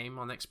Tekken game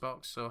on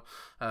Xbox or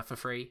for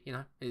free,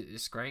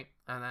 it's great.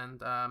 And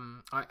then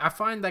I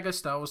find Lego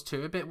Star Wars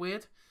 2 a bit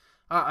weird.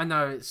 I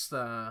know it's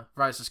the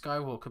Rise of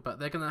Skywalker, but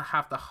they're gonna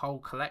have the whole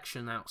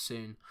collection out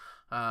soon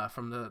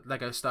from the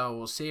Lego Star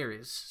Wars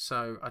series,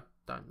 so I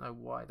don't know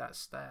why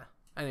that's there.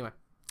 Anyway,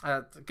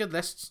 good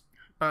lists,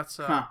 but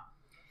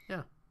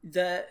yeah.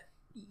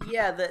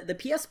 The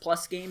PS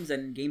Plus games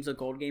and Games of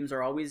Gold games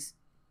are always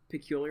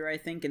peculiar, I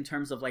think, in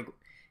terms of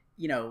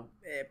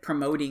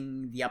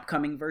promoting the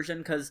upcoming version,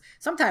 because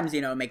sometimes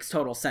it makes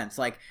total sense,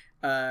 like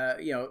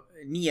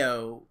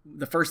Neo,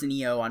 the first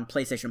Neo on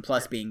PlayStation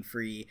Plus being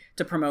free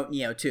to promote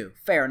Neo 2,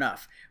 fair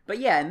enough. But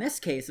yeah, in this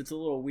case it's a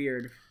little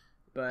weird.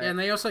 But and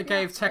they also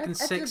gave Tekken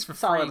 6 for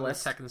free with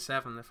Tekken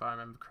 7, if I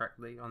remember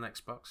correctly, on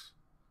Xbox.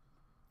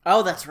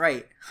 Oh, that's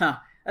right.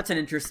 That's an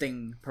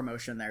interesting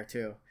promotion there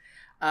too.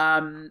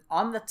 On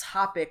the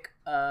topic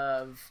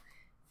of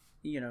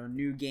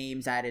new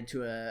games added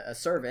to a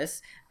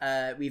service,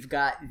 we've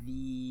got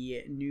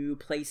the new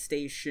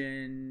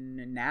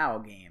PlayStation Now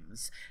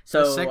games.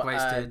 So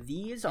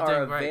these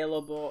are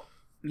available.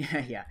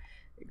 Yeah,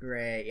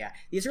 great. Yeah,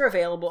 these are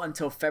available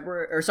until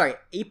April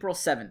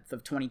 7th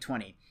of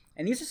 2020,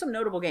 and these are some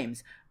notable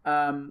games.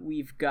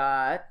 We've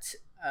got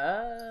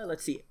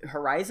let's see,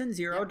 Horizon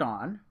Zero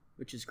Dawn,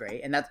 which is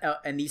great,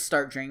 and these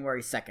start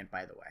January 2nd,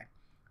 by the way,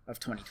 of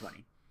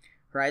 2020.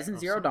 Horizon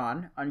Zero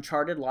Dawn,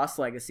 Uncharted Lost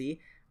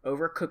Legacy,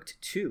 Overcooked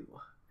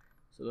 2.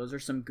 So those are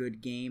some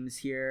good games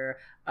here.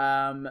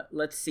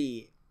 Let's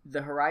see.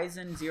 The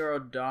Horizon Zero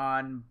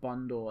Dawn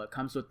bundle, it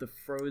comes with the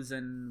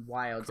Frozen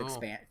Wilds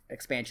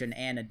expansion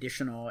and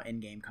additional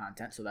in-game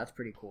content, so that's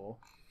pretty cool.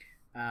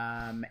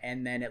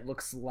 And then it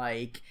looks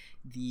like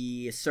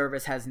the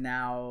service has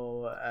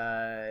now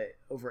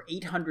over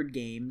 800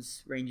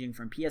 games ranging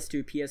from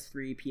PS2,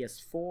 PS3,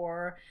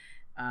 PS4,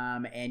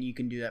 and you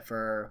can do that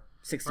for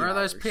 $60. Where are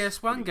those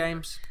PS1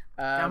 games?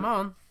 Come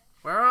on,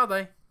 where are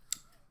they?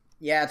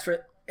 Yeah,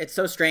 it's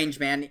so strange,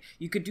 man.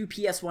 You could do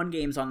PS1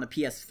 games on the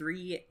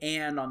PS3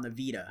 and on the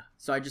Vita,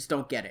 so I just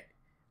don't get it.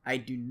 I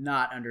do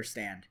not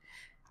understand.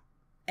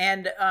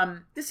 And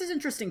this is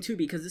interesting too,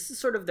 because this is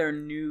sort of their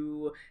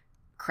new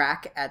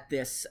crack at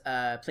this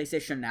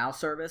PlayStation Now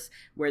service,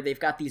 where they've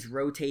got these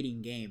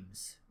rotating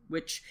games,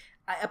 which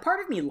a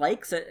part of me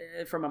likes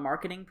from a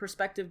marketing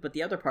perspective, but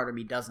the other part of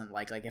me doesn't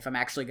like if I'm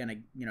actually gonna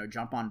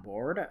jump on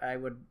board, I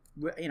would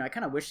I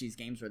kind of wish these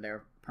games were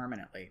there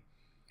permanently.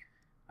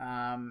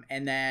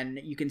 And then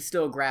you can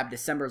still grab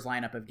December's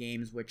lineup of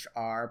games, which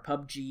are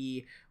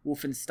PUBG,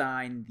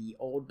 Wolfenstein: The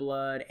Old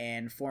Blood,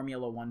 and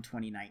Formula 1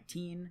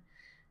 2019.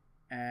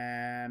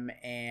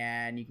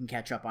 And you can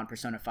catch up on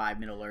Persona 5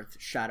 Middle-earth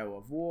Shadow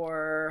of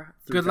War.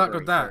 Good luck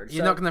with that. 3rd.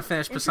 You're not going to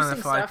finish Persona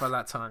 5 by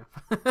that time.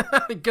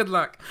 Good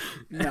luck.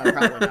 No,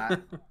 probably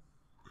not.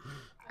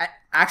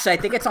 Actually, I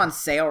think it's on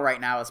sale right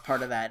now as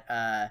part of that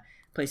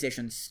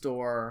PlayStation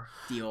Store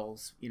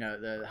deals,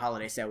 the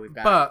holiday sale we've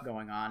got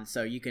going on.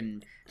 So you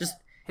can just...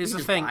 Here's the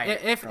thing.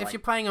 If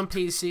you're playing on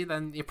PC,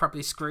 then you're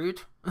probably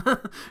screwed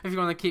if you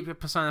want to keep your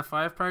Persona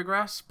 5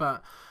 progress.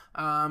 But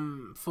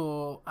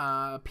for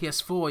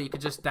PS4, you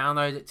could just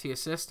download it to your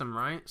system,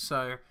 right?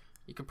 So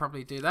you could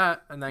probably do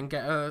that and then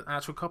get an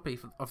actual copy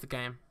of the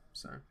game.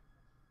 So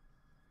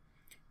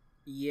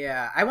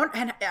yeah,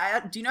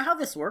 do you know how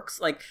this works?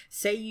 Like,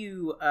 say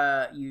you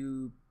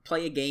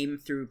play a game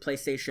through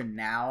PlayStation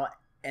Now,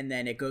 and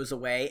then it goes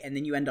away, and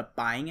then you end up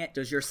buying it.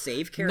 Does your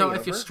save carry over? Not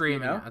if you're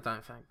streaming it, I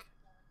don't think.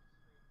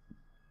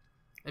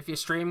 If you're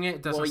streaming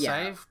it doesn't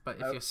save, but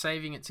if you're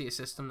saving it to your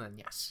system, then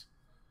yes.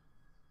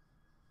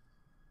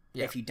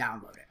 Yeah. If you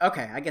download it.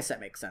 Okay, I guess that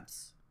makes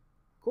sense.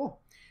 Cool.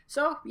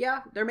 So,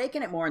 yeah, they're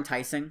making it more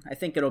enticing. I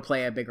think it'll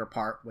play a bigger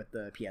part with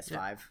the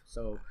PS5,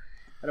 so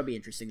that'll be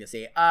interesting to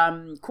see.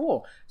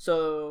 Cool.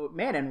 So,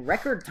 man, in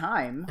record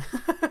time,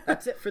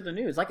 that's it for the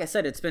news. Like I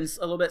said, it's been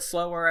a little bit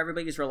slower.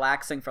 Everybody's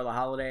relaxing for the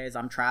holidays.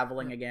 I'm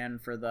traveling again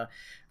for the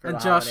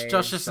holidays.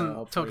 Josh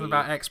isn't talking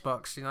about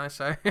Xbox,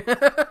 so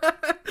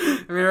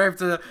we're able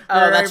to.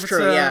 That's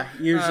true. Yeah,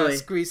 usually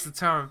squeeze the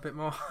time a bit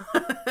more.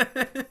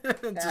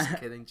 Just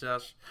kidding,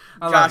 Josh.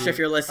 Josh, if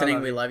you're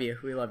listening, we love you.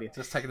 We love you.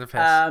 Just taking the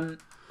piss.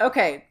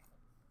 Okay.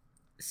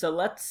 So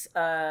let's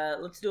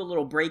do a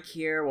little break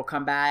here. We'll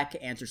come back,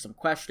 answer some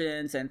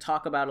questions, and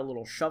talk about a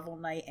little Shovel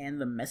Knight and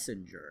the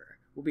Messenger.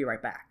 We'll be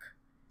right back.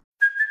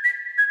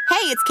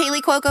 Hey, it's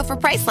Kaylee Cuoco for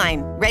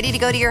Priceline. Ready to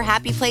go to your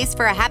happy place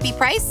for a happy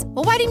price?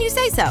 Well, why didn't you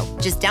say so?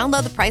 Just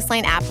download the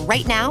Priceline app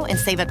right now and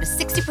save up to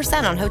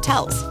 60% on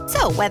hotels.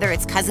 So whether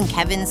it's Cousin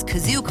Kevin's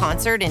Kazoo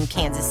Concert in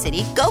Kansas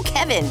City, go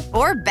Kevin,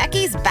 or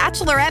Becky's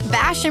Bachelorette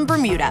Bash in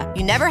Bermuda,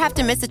 you never have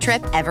to miss a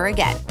trip ever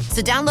again.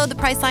 So download the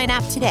Priceline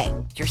app today.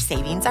 Your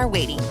savings are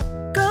waiting.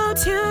 Go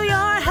to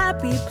your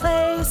happy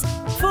place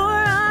for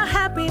a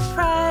happy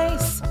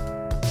price.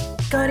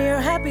 Go to your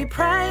happy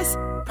price,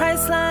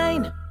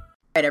 Priceline.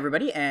 All right,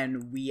 everybody,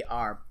 and we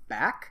are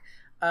back.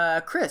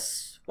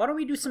 Chris, why don't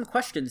we do some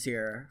questions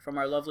here from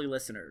our lovely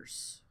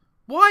listeners?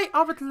 Why?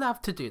 I would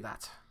love to do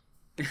that.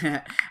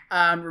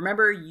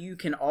 Remember, you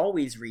can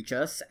always reach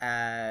us.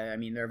 There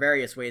are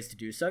various ways to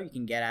do so. You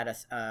can get at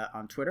us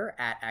on Twitter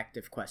at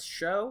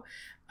ActiveQuestShow.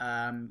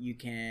 You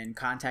can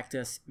contact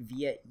us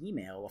via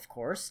email, of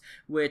course,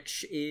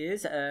 which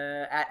is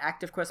at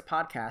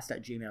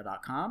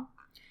activequestpodcast@gmail.com.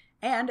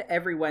 And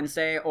every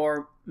Wednesday,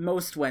 or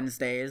most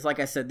Wednesdays, like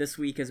I said, this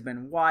week has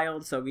been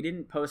wild, so we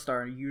didn't post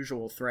our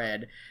usual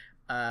thread,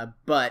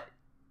 but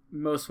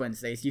most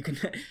Wednesdays you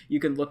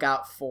can look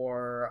out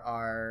for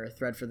our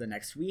thread for the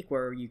next week,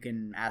 where you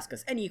can ask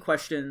us any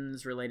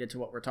questions related to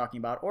what we're talking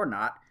about or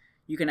not.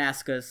 You can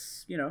ask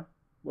us,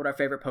 what our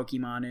favorite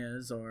Pokemon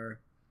is, or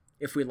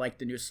if we like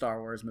the new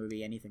Star Wars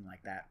movie, anything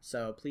like that.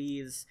 So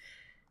please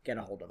get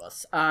a hold of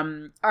us.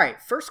 All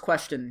right, first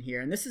question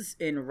here, and this is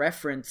in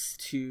reference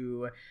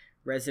to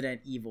Resident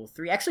Evil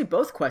 3. Actually,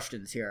 both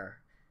questions here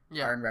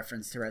are in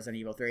reference to Resident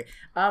Evil 3.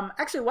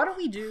 Actually, why don't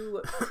we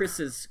do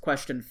Chris's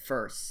question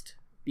first,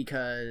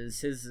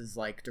 because his is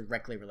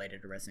directly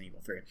related to Resident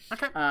Evil 3.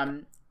 Okay.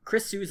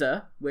 Chris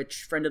Souza,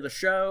 which friend of the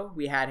show,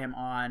 we had him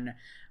on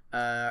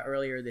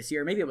earlier this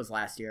year, maybe it was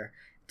last year,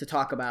 to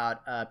talk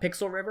about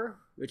Pixel River,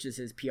 which is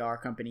his PR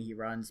company he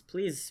runs.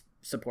 Please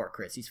support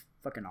Chris. He's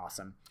fucking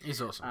awesome.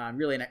 He's awesome.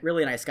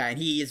 Really nice guy, and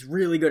he is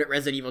really good at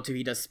Resident Evil 2.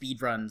 He does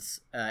speed runs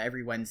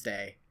every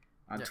Wednesday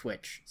on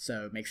Twitch,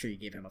 so make sure you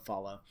give him a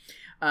follow.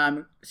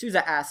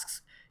 Souza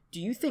asks,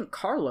 do you think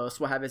Carlos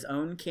will have his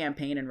own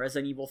campaign in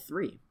Resident Evil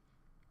 3?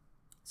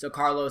 So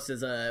Carlos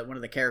is one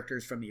of the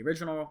characters from the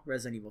original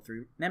Resident Evil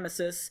 3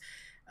 Nemesis.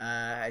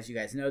 As you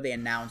guys know, they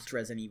announced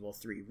Resident Evil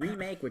 3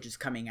 Remake, which is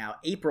coming out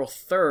April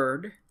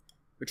 3rd,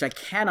 which I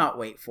cannot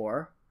wait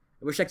for.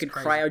 I wish I could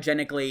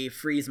cryogenically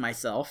freeze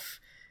myself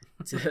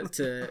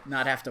to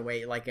not have to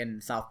wait like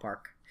in South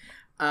Park.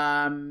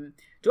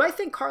 Do I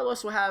think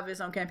Carlos will have his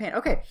own campaign?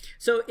 Okay,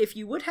 so if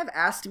you would have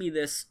asked me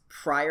this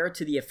prior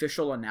to the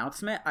official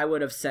announcement, I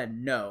would have said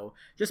no,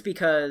 just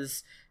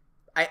because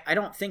I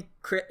don't think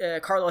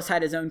Carlos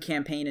had his own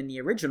campaign in the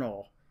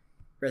original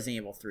Resident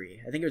Evil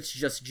 3. I think it was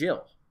just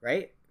Jill,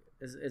 right?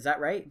 Is that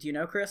right? Do you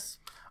know, Chris?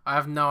 I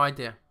have no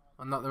idea.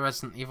 I'm not the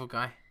Resident Evil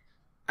guy.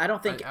 I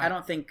don't think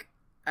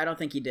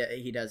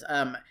he does.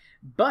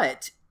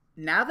 But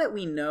now that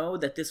we know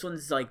that this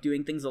one's like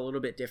doing things a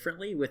little bit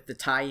differently with the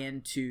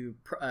tie-in to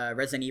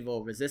Resident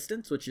Evil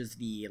Resistance, which is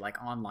the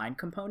like online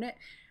component,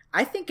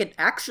 I think it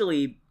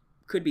actually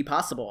could be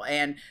possible.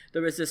 And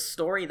there was this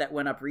story that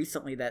went up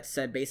recently that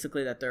said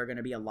basically that there are going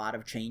to be a lot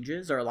of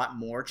changes, or a lot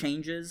more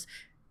changes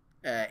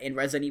in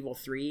Resident Evil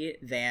 3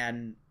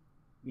 than,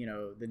 you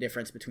know, the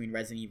difference between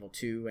Resident Evil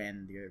 2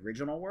 and the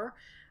original were.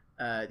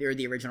 Or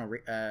the original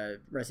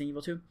Resident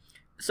Evil 2.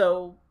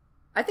 So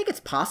I think it's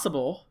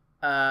possible.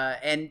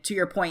 And to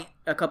your point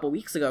a couple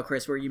weeks ago,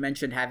 Chris, where you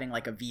mentioned having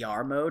like a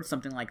VR mode,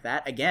 something like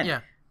that. Again,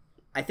 yeah.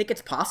 I think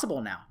it's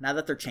possible now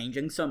that they're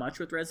changing so much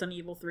with Resident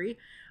Evil 3.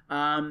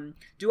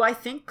 Do I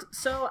think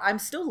so? I'm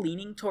still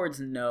leaning towards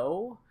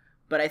no,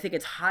 but I think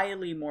it's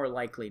highly more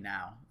likely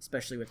now,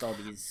 especially with all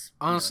these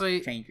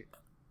changes.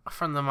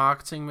 From the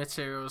marketing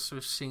materials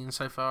we've seen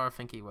so far, I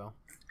think he will.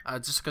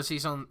 Just because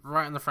he's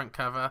right on the front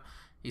cover.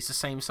 He's the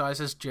same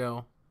size as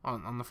Jill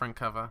on the front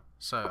cover.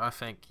 So I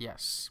think,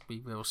 yes,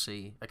 we will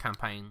see a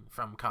campaign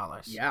from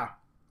Carlos. Yeah.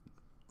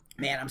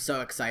 Man, I'm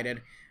so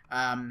excited.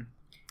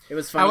 It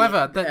was funny.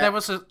 However, there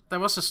was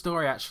a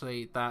story,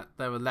 actually, that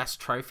there were less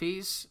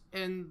trophies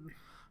in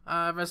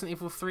Resident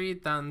Evil 3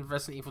 than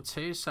Resident Evil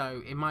 2.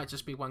 So it might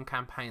just be one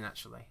campaign,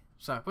 actually.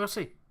 So we'll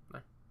see.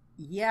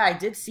 Yeah, I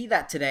did see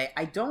that today.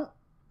 I don't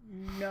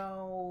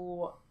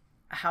know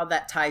how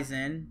that ties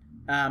in.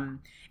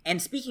 And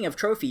speaking of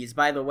trophies,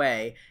 by the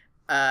way,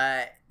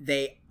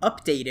 they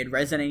updated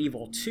Resident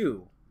Evil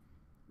 2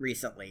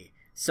 recently.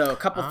 So a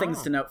couple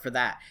things to note for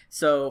that.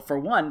 So for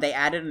one, they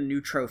added a new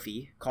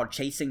trophy called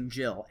Chasing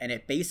Jill, and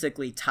it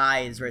basically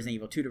ties Resident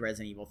Evil 2 to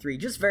Resident Evil 3,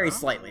 just very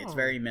slightly. It's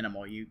very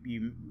minimal. You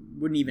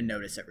wouldn't even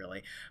notice it,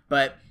 really.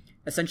 But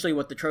essentially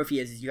what the trophy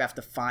is you have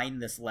to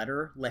find this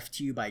letter left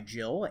to you by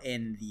Jill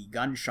in the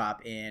gun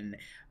shop in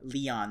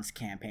Leon's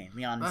campaign.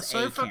 That's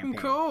so fucking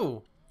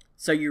cool.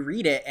 So you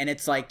read it, and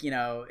it's like, you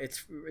know,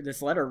 it's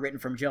this letter written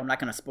from Jill. I'm not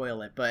going to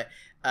spoil it, but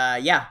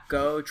yeah,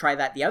 go try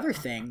that. The other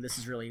thing, this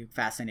is really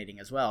fascinating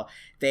as well,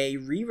 they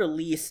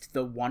re-released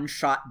the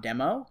one-shot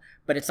demo,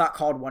 but it's not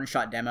called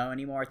one-shot demo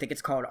anymore. I think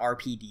it's called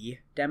RPD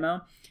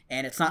demo,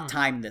 and it's not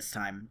timed this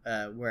time,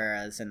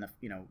 whereas in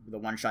the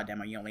one-shot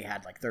demo, you only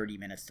had like 30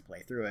 minutes to play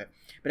through it.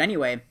 But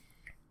anyway,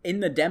 in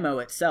the demo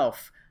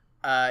itself,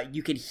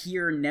 you could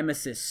hear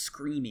Nemesis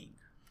screaming.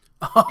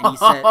 And he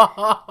said,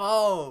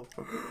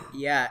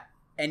 yeah.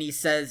 And he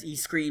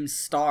screams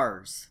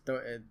stars,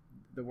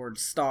 the word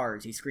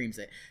stars, he screams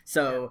it.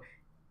 So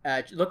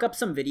look up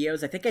some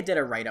videos. I think I did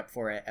a write-up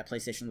for it at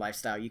PlayStation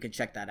Lifestyle. You can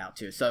check that out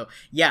too. So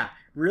yeah,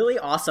 really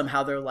awesome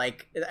how they're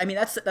like, I mean,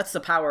 that's the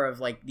power of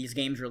like these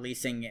games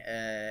releasing,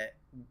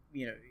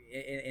 you know,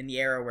 in the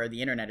era where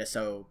the internet is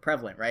so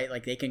prevalent, right?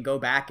 Like they can go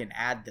back and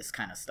add this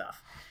kind of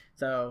stuff.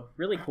 So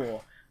really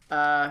cool.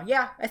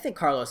 Yeah, I think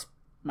Carlos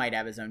might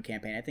have his own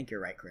campaign. I think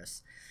you're right,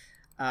 Chris.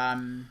 What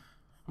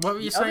were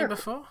you saying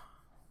before?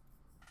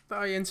 That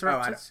I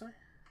interrupted?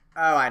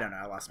 I don't know.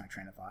 I lost my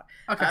train of thought.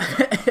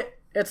 Okay.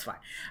 It's fine.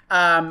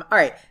 All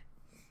right.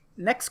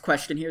 Next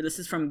question here. This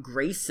is from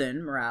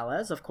Grayson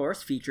Morales, of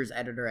course, features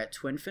editor at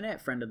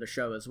Twinfinite, friend of the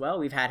show as well.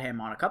 We've had him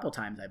on a couple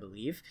times, I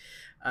believe.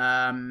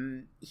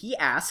 He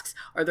asks,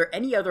 are there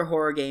any other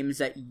horror games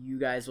that you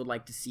guys would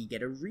like to see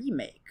get a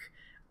remake?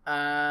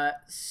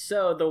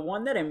 So the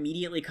one that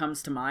immediately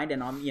comes to mind,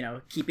 and on, you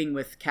know, keeping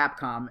with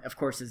Capcom, of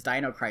course, is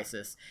Dino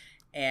Crisis.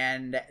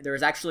 And there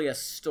was actually a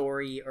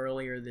story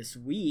earlier this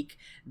week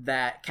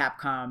that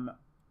Capcom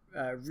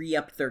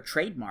re-upped their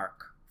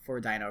trademark for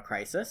Dino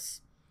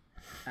Crisis.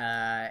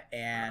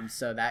 And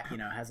so that, you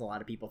know, has a lot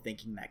of people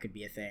thinking that could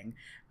be a thing.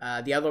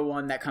 The other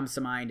one that comes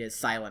to mind is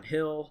Silent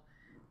Hill,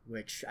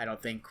 which I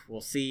don't think we'll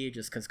see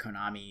just because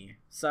Konami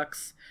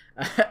sucks.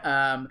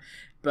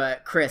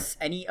 But Chris,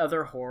 any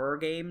other horror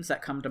games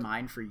that come to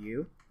mind for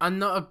you? I'm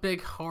not a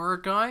big horror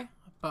guy,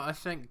 but I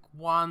think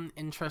one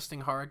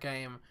interesting horror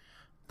game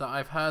that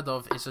I've heard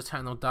of is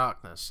Eternal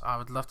Darkness. I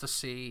would love to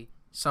see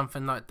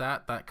something like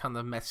that kind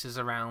of messes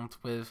around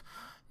with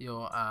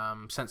your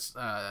sense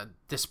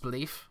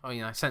disbelief, or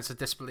you know, sense of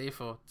disbelief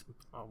or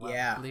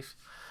belief,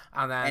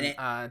 and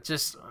then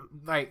just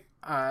like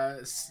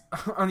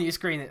on your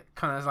screen it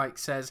kind of like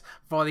says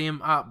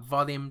volume up,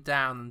 volume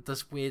down, and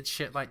does weird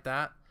shit like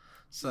that.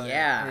 So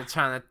yeah, it's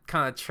trying to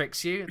kind of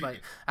tricks you.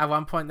 Like at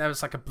one point there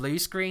was like a blue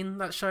screen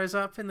that shows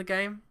up in the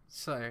game.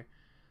 So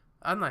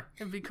I don't know,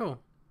 it'd be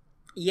cool.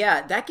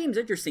 Yeah, that game's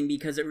interesting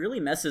because it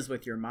really messes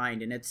with your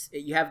mind, and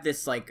you have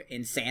this like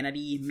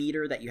insanity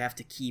meter that you have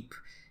to keep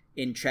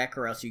in check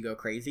or else you go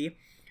crazy.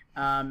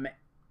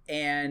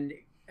 And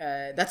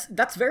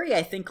that's very,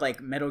 I think,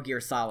 like Metal Gear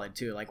Solid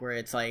too, like where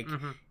it's like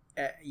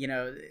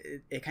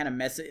it kind of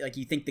messes, like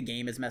you think the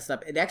game is messed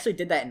up. It actually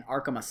did that in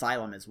Arkham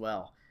Asylum as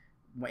well,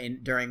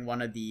 during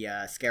one of the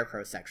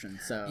Scarecrow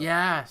sections. So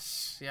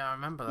yes, yeah, I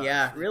remember that.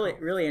 Yeah, really,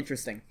 cool. really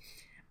interesting.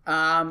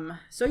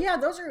 So yeah,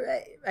 those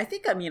are. I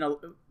think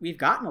we've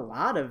gotten a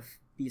lot of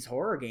these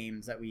horror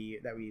games that we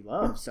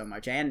love so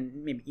much,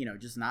 and maybe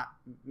just not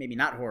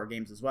horror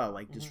games as well,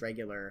 like just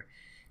regular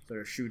sort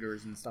of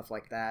shooters and stuff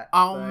like that.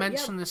 I'll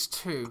mention this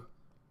too.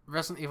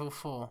 Resident Evil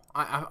 4.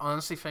 I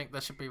honestly think there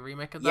should be a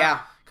remake of that. Yeah.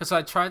 Because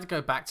I tried to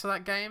go back to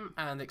that game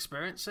and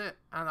experience it,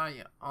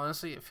 and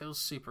it feels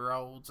super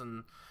old,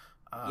 and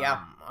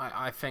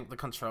I think the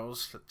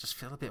controls just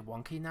feel a bit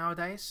wonky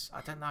nowadays.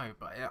 I don't know,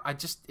 but it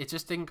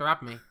just didn't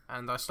grab me,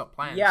 and I stopped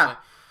playing. Yeah. So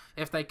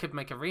if they could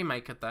make a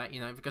remake of that,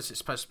 because it's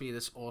supposed to be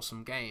this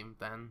awesome game,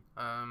 then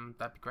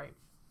that'd be great.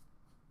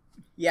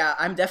 Yeah,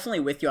 I'm definitely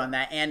with you on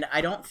that, and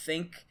I don't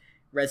think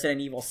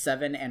Resident Evil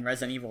 7 and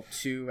Resident Evil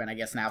 2, and I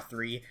guess now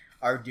 3,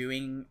 are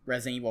doing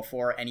Resident Evil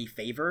 4 any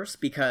favors,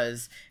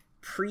 because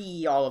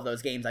pre all of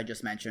those games I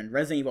just mentioned,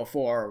 Resident Evil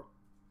 4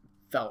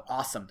 felt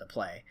awesome to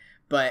play.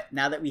 But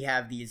now that we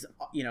have these,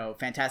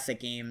 fantastic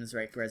games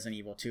like Resident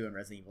Evil 2 and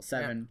Resident Evil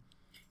 7,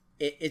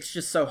 it's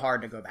just so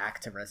hard to go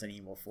back to Resident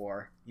Evil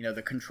 4.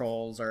 The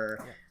controls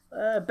are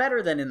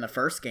better than in the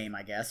first game,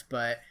 I guess,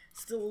 but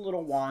still a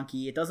little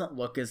wonky. It doesn't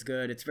look as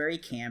good. It's very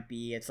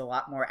campy. It's a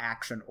lot more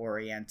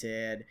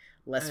action-oriented,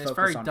 less focus on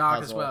puzzle. It's very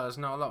dark as well. There's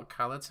not a lot of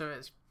color to it.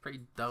 It's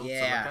pretty dull to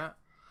look at.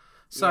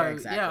 So,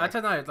 exactly. I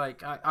don't know.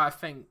 Like, I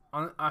think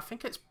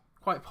it's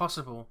quite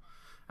possible,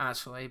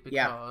 actually,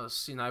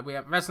 because, we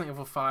have Resident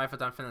Evil 5. I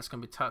don't think that's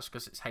going to be touched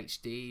because it's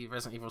HD.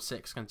 Resident Evil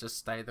 6 can just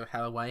stay the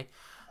hell away.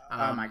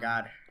 Oh, my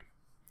God.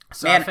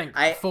 So I think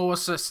 4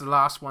 is just the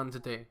last one to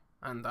do,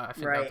 and I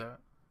think they'll do it.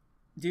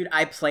 Dude,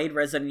 I played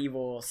Resident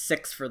Evil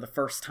 6 for the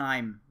first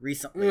time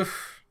recently.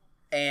 Oof.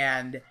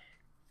 And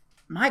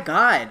my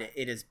God,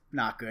 it is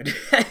not good.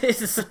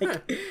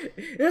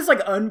 It's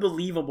like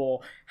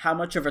unbelievable how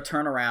much of a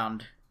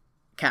turnaround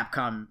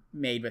Capcom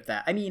made with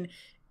that. I mean,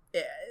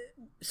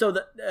 so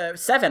the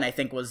 7, I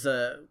think, was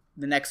the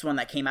next one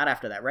that came out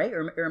after that, right?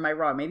 Or am I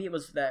wrong? Maybe it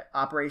was that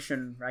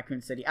Operation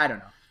Raccoon City. I don't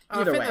know.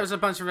 I think there was a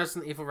bunch of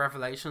Resident Evil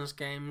Revelations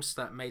games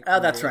that made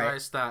them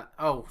realize that,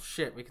 oh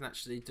shit, we can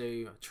actually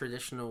do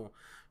traditional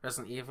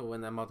Resident Evil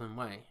in their modern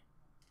way.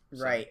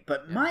 So, right,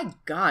 but my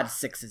God,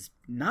 6 is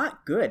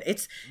not good.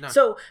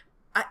 So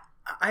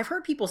I've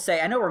heard people say,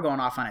 I know we're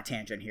going off on a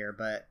tangent here,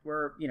 but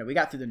we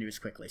got through the news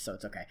quickly, so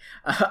it's okay.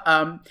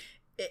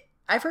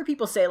 I've heard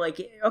people say, like,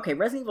 okay,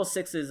 Resident Evil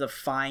 6 is a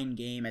fine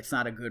game. It's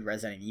not a good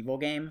Resident Evil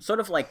game.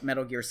 Sort of like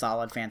Metal Gear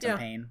Solid Phantom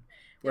Pain,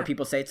 where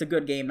people say it's a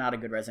good game, not a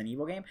good Resident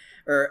Evil game.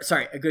 Or,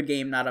 sorry, a good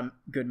game, not a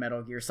good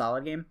Metal Gear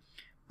Solid game.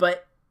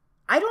 But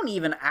I don't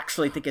even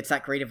actually think it's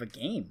that great of a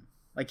game.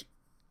 Like,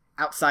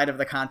 outside of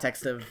the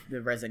context of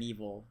the Resident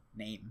Evil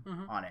name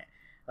on it.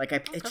 Like,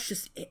 it's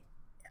just...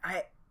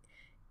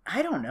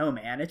 I don't know,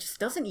 man. It just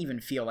doesn't even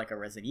feel like a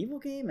Resident Evil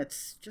game.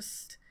 It's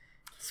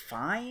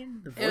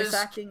fine. The voice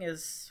acting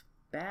is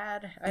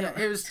bad.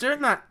 It was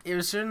during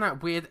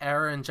that weird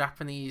era in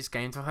Japanese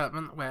game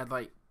development where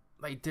like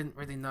they didn't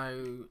really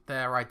know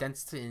their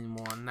identity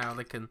anymore, and now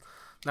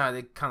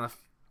they've kind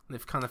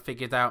of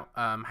figured out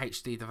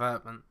HD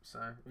development, so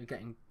we're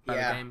getting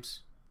better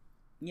games.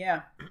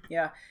 Yeah.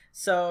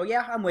 So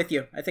yeah, I'm with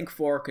you. I think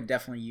 4 could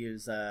definitely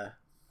use a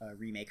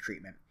remake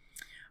treatment.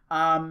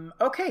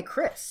 Okay,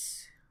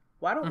 Chris,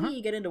 why don't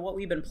we get into what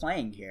we've been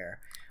playing here?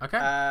 Okay.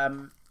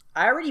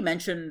 I already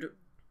mentioned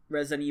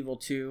Resident Evil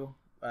 2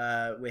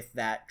 with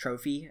that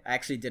trophy. I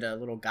actually did a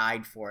little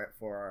guide for it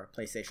for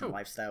PlayStation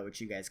Lifestyle,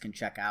 which you guys can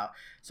check out.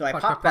 So I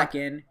popped back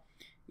in.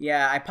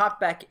 Yeah, I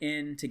popped back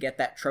in to get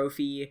that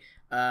trophy,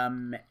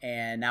 and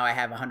now I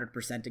have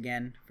 100%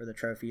 again for the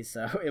trophy.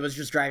 So it was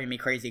just driving me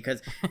crazy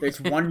because there's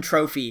one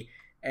trophy,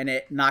 and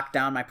it knocked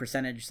down my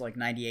percentage like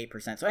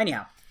 98%. So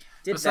anyhow,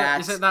 is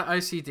it that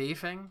OCD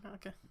thing?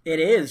 Okay. It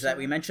is that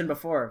we mentioned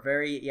before.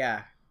 Very,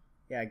 yeah,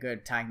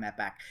 good, tying that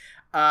back.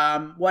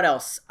 What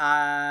else?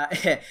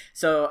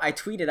 So I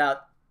tweeted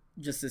out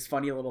just this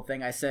funny little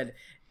thing. I said,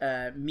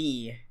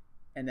 me,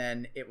 and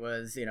then it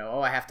was,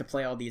 I have to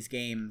play all these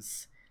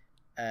games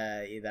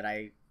that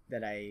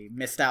I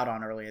missed out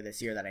on earlier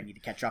this year that I need to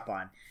catch up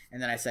on.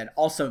 And then I said,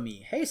 also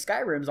me. Hey,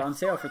 Skyrim's on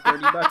sale for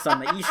 $30 on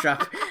the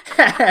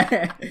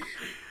eShop.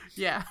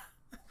 Yeah.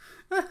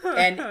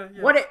 And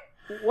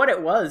what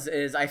it was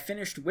is I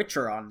finished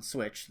Witcher on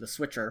Switch, the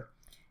Switcher,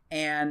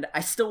 and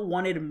I still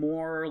wanted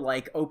more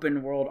like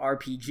open world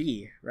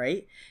RPG,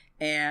 right?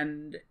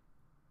 And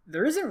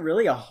there isn't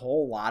really a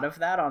whole lot of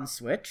that on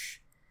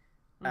Switch.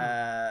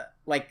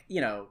 Like,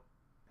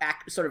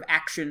 sort of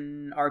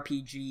action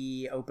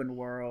RPG, open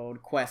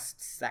world,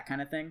 quests, that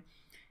kind of thing.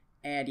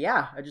 And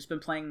yeah, I've just been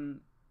playing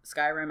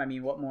Skyrim. I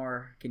mean, what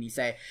more can you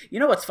say?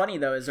 What's funny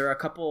though is there are a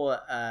couple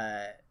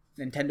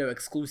Nintendo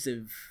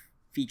exclusive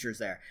features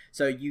there.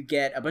 So you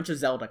get a bunch of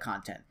Zelda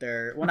content.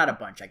 Well, not a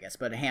bunch, I guess,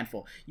 but a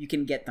handful. You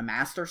can get the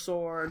Master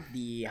Sword,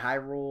 the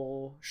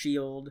Hyrule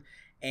Shield,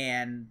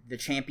 and the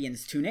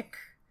Champion's Tunic.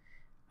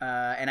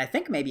 and I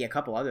think maybe a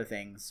couple other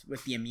things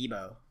with the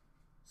amiibo.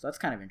 So that's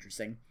kind of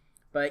interesting.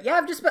 But yeah,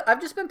 I've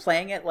just been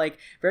playing it like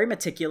very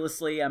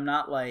meticulously. I'm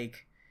not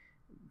like,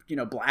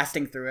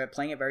 blasting through it,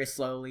 playing it very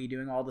slowly,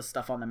 doing all the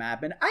stuff on the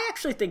map. And I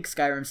actually think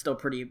Skyrim still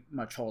pretty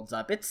much holds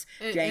up. It's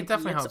janky, it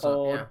definitely it's holds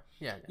old. up.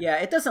 Yeah,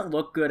 it doesn't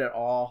look good at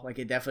all. Like,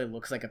 it definitely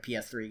looks like a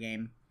PS3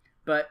 game.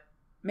 But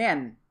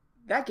man,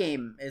 that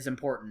game is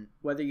important,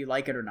 whether you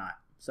like it or not.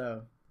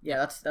 So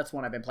yeah, that's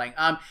one I've been playing.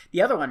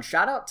 The other one,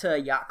 shout out to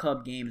Yacht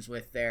Club Games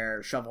with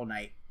their Shovel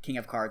Knight King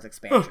of Cards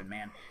expansion,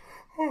 man.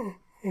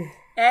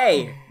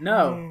 Hey,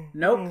 nope,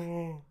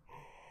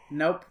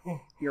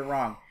 you're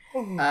wrong.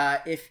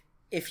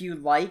 If you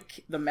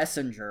like The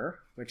Messenger,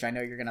 which I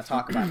know you're going to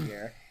talk about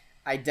here,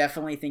 I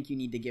definitely think you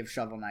need to give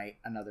Shovel Knight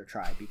another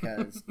try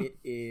because it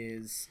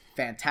is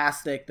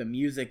fantastic. The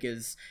music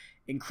is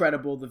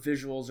incredible. The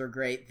visuals are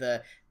great.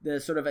 The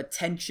sort of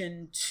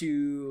attention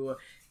to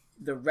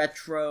the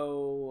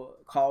retro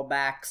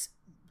callbacks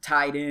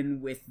tied in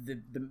with the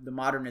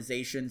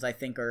modernizations, I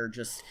think, are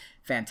just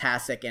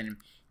fantastic. And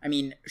I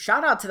mean,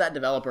 shout out to that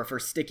developer for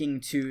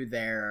sticking to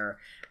their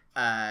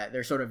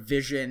sort of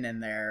vision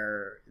and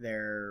their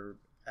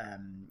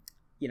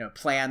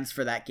plans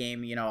for that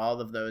game. All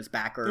of those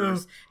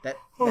backers that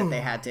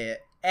they had to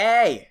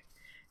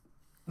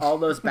all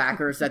those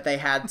backers that they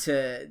had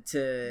to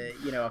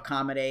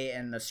accommodate,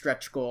 and the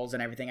stretch goals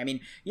and everything. I mean,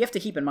 you have to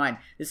keep in mind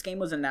this game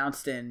was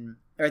announced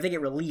I think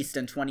it released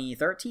in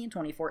 2013,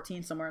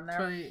 2014, somewhere in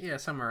there.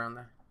 Somewhere around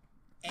there.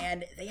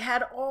 And they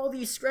had all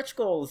these stretch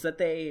goals that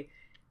they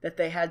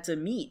had to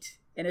meet,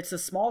 and it's a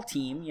small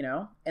team,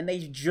 and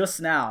they just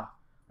now,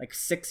 like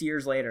 7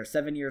 years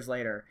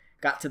later,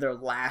 got to their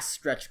last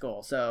stretch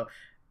goal. So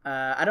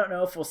I don't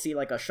know if we'll see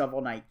like a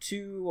Shovel Knight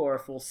 2 or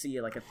if we'll see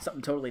like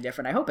something totally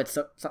different. I hope it's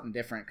something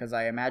different because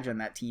I imagine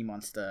that team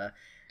wants to,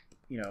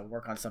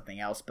 work on something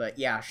else. But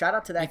yeah, shout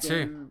out to that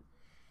game. Too.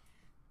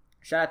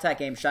 Shout out to that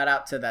game. Shout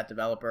out to that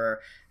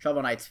developer.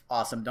 Shovel Knight's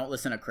awesome. Don't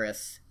listen to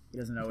Chris. He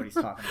doesn't know what he's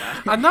talking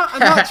about. I'm not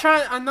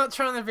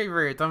trying to be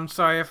rude. I'm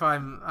sorry if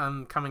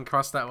I'm coming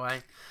across that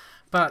way.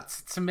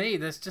 But to me,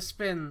 there's just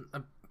been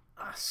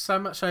so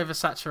much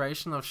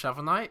oversaturation of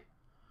Shovel Knight.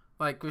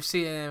 Like, we've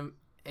seen him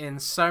in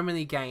so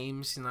many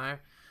games,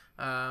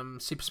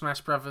 Super Smash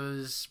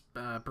Brothers,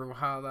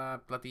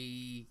 Brawlhalla,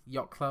 bloody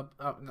Yacht Club.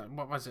 Oh, no,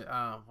 what was it?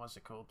 What's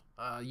it called?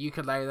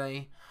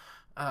 Yooka-Laylee.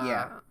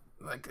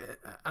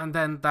 And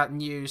then that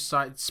new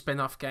side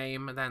spin-off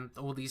game, and then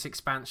all these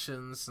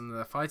expansions and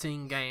the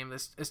fighting game.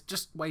 It's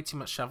just way too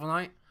much Shovel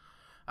Knight.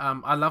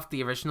 I love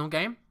the original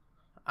game,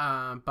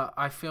 but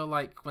I feel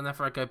like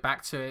whenever I go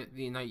back to it,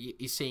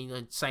 you're seeing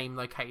the same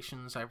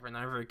locations over and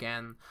over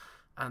again,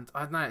 and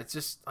I don't know. It's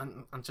just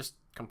I'm just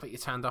completely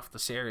turned off the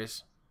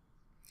series.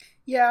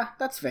 Yeah,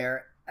 that's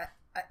fair.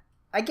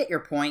 I get your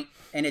point,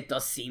 and it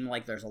does seem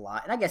like there's a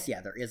lot, and I guess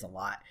there is a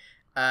lot,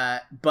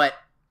 but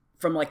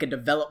from like a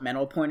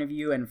developmental point of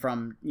view, and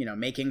from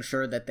making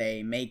sure that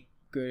they make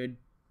good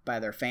by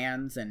their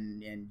fans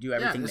and do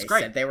everything they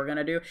said they were going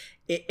to do,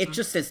 it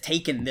just has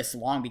taken this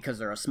long because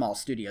they're a small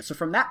studio. So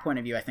from that point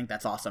of view, I think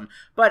that's awesome.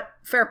 But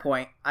fair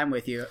point, I'm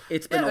with you.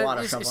 It's been a lot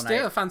of Shovel Knight. It's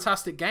still a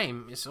fantastic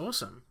game. It's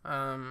awesome,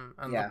 and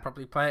I'll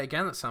probably play it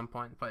again at some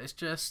point. But it's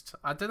just,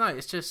 I don't know,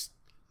 it's just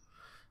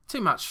too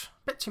much,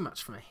 a bit too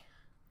much for me.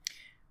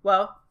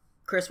 Well,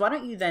 Chris, why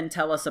don't you then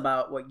tell us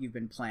about what you've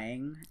been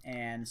playing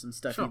and some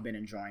stuff you've been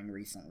enjoying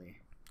recently?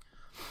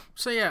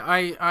 So yeah,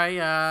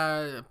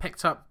 I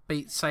picked up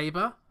Beat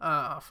Saber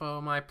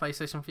for my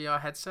PlayStation VR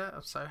headset.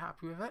 I'm so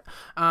happy with it.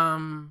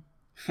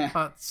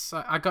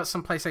 But I got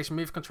some PlayStation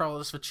Move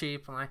controllers for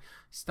cheap, and I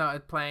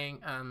started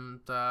playing, and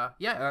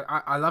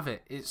I love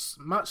it. It's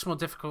much more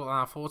difficult than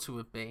I thought it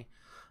would be.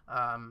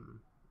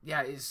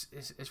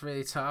 It's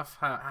really tough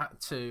how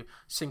to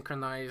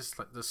synchronize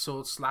like the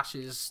sword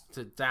slashes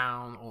to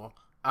down or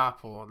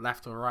up or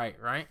left or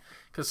right,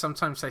 because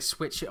sometimes they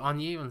switch it on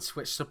you and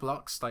switch the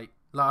blocks like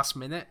last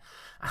minute.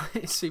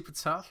 It's super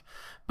tough,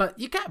 but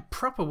you get a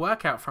proper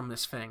workout from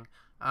this thing.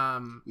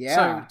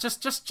 So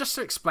just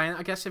to explain,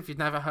 I guess if you've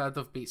never heard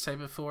of Beat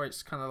Saber before,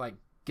 it's kind of like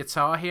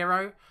Guitar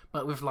Hero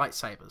but with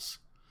lightsabers,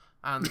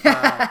 and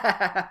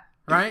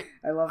right?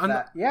 I love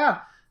that. Yeah.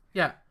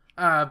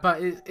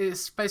 But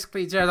it's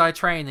basically Jedi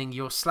training.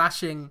 You're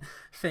slashing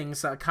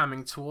things that are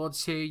coming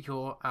towards you.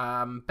 You're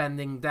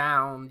bending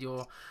down.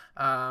 You're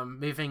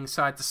moving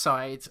side to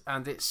side,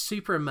 and it's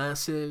super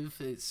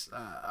immersive. It's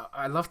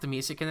I love the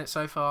music in it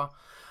so far.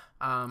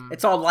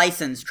 It's all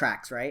licensed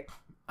tracks, right?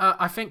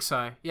 I think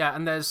so. Yeah,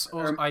 and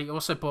I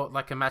also bought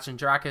like Imagine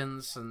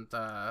Dragons and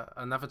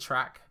another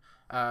track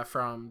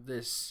from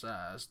this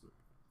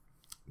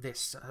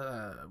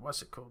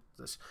what's it called?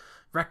 This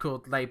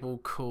record label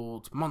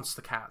called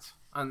Monster Cat,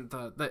 and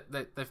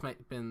they've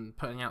been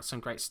putting out some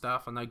great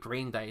stuff. I know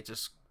Green Day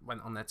just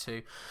went on there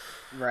too.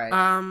 Right.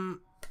 I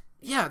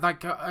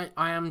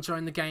am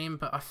enjoying the game,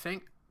 but I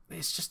think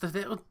it's just a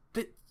little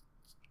bit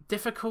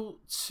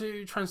difficult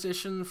to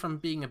transition from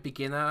being a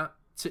beginner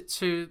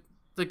to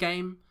the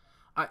game.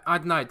 I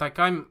don't know. Like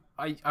I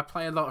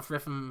play a lot of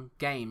rhythm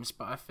games,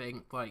 but I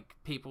think like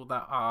people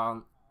that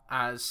aren't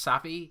as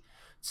savvy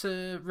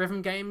to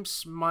rhythm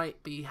games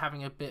might be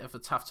having a bit of a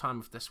tough time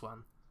with this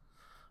one.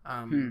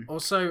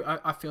 Also,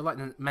 I feel like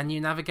the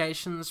menu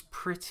navigation's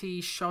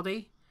pretty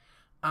shoddy.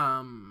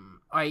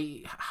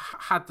 I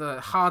had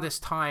the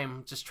hardest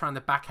time just trying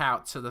to back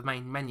out to the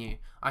main menu.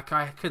 I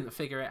couldn't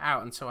figure it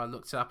out until I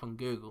looked it up on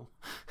Google.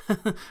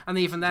 And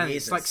even then,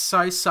 Jesus. It's like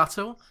so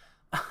subtle.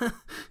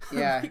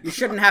 Yeah, you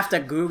shouldn't have to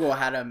Google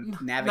how to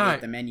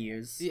navigate the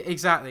menus.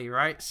 Exactly,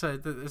 right? So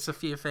there's a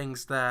few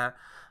things there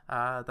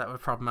that were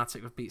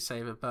problematic with Beat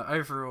Saber, but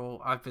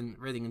overall, I've been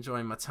really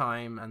enjoying my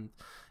time, and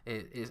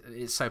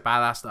it's so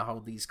badass to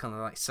hold these kind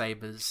of like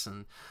sabers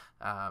and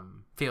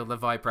feel the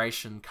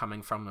vibration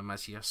coming from them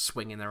as you're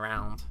swinging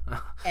around.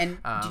 And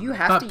do you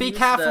have to be use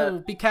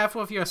careful. Be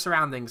careful of your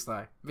surroundings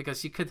though,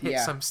 because you could hit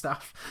some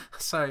stuff.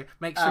 So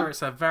make sure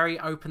it's a very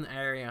open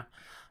area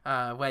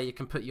where you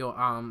can put your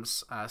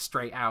arms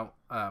straight out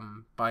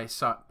by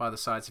the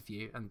sides of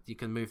you, and you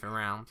can move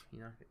around. You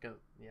know,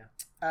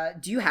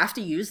 do you have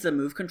to use the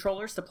move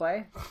controllers to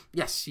play?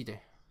 Yes, you do.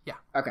 Yeah.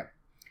 Okay.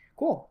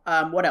 Cool.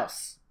 What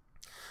else?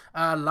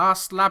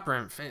 Last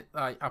Labyrinth.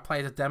 I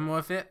played a demo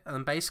of it,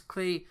 and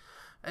basically,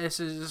 this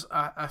is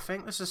I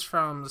think this is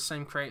from the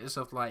same creators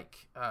of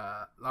like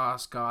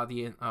Last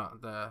Guardian.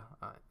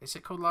 Is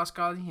it called Last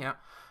Guardian? Yeah.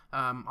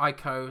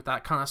 Ico,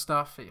 that kind of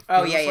stuff.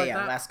 Oh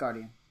yeah. Last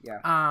Guardian. Yeah.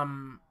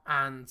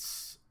 And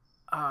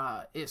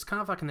it's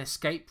kind of like an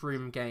escape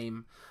room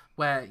game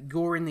where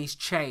you're in these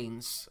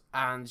chains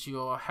and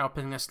you're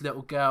helping this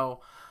little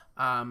girl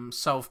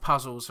solve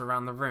puzzles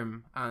around the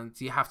room, and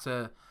you have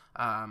to.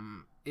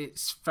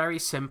 It's very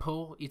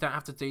simple. You don't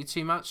have to do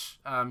too much.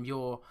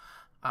 You're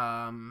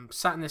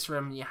sat in this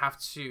room, and you have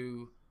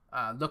to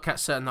look at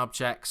certain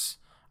objects,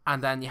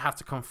 and then you have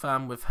to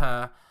confirm with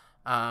her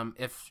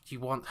if you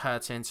want her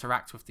to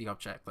interact with the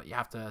object. Like you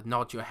have to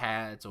nod your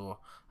head or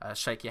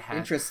shake your head.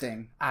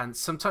 Interesting. And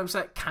sometimes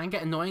that can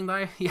get annoying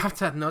though. You have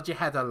to nod your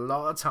head a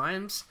lot of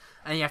times,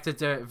 and you have to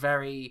do it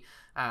very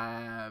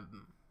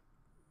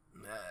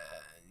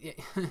you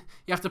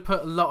have to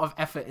put a lot of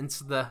effort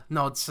into the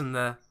nods and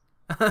the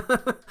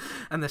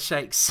and the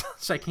shakes,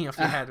 shaking off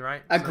your head,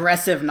 right?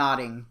 Aggressive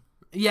nodding.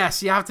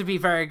 Yes, you have to be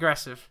very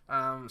aggressive.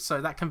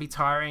 So that can be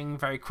tiring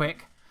very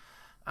quick.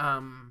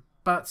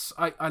 But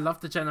I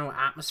love the general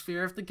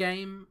atmosphere of the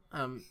game.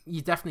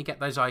 You definitely get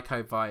those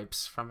Ico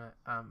vibes from it.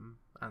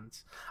 And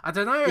I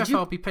don't know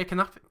I'll be picking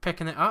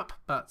it up,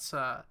 but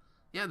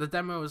yeah, the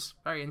demo was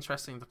very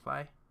interesting to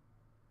play.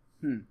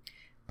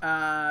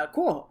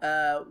 Cool.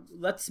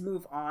 Let's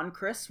move on,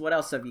 Chris. What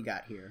else have you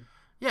got here?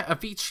 Yeah,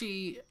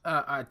 Avicii.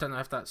 I don't know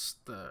if that's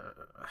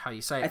how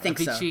you say it. I think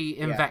Avicii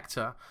so.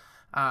 Invector.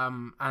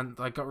 And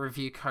I got a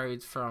review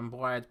code from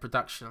Wired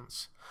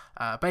Productions.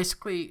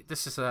 Basically,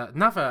 this is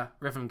another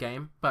rhythm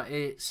game, but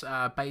it's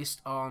based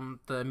on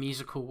the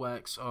musical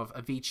works of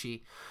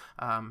Avicii,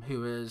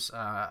 who has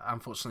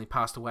unfortunately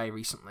passed away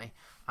recently.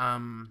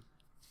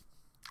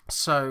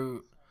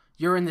 So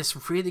you're in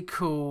this really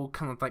cool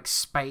kind of like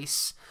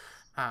space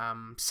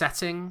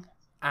setting,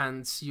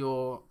 and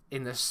you're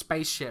in a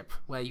spaceship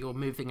where you're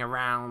moving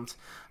around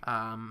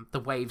the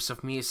waves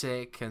of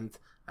music, and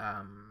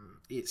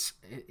it's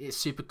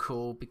super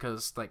cool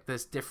because like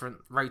there's different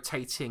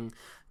rotating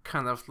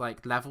kind of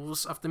like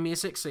levels of the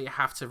music, so you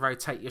have to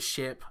rotate your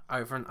ship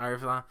over and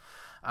over.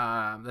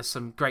 There's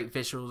some great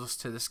visuals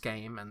to this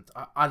game, and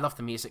I love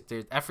the music,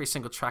 dude. Every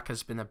single track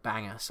has been a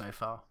banger so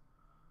far.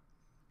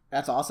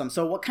 That's awesome.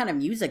 So what kind of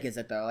music is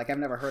it though? Like I've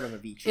never heard of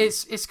Avicii.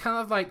 It's kind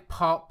of like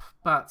pop,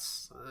 but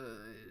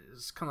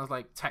it's kind of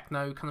like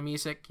techno kind of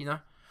music, you know?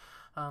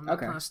 That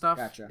kind of stuff.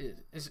 Gotcha.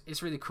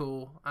 It's really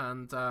cool,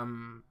 and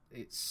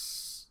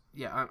it's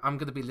I'm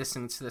going to be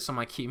listening to this on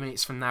my Q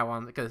minutes from now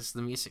on because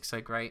the music's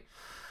so great.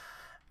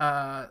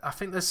 I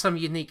think there's some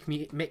unique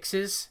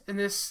mixes in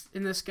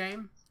this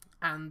game,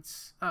 and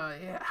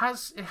it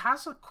has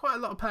quite a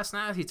lot of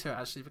personality to it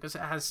actually, because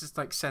it has this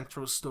like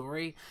central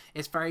story.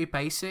 It's very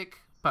basic,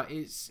 but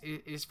it's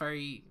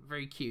very,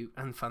 very cute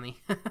and funny.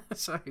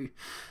 So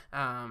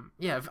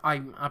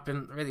I've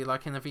been really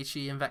liking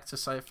Avicii Invector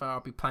so far.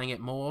 I'll be playing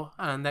it more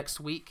next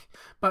week.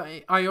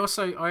 But I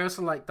also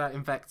like that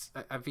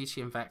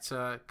Avicii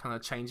Invector kind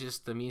of changes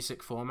the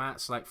music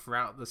formats like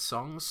throughout the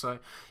songs, so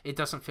it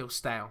doesn't feel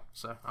stale.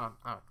 So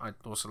I'd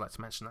also like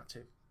to mention that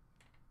too.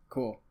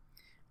 Cool.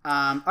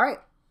 All right.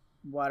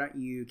 Why don't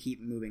you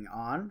keep moving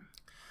on?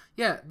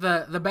 Yeah,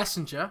 the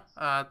Messenger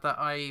that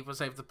I was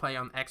able to play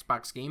on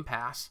Xbox Game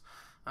Pass.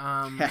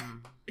 Yeah,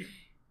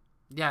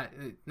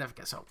 it never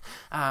gets old.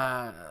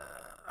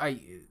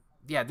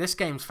 This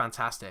game's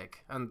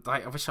fantastic, and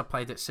I wish I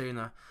played it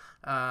sooner.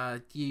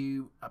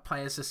 You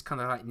play as this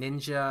kind of like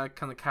ninja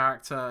kind of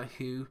character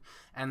who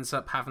ends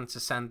up having to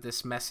send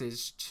this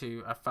message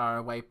to a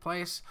faraway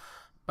place.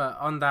 But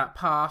on that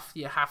path,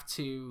 you have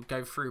to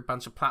go through a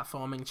bunch of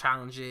platforming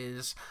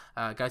challenges,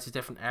 go to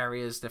different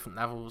areas, different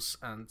levels,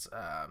 and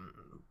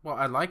what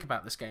I like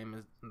about this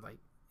game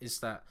is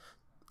that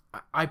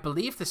I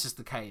believe this is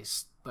the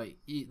case. Like,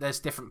 there's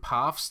different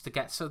paths to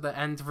get to the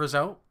end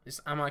result.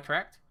 Am I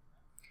correct?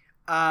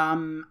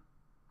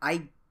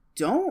 I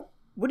don't.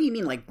 What do you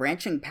mean, like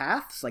branching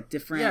paths, like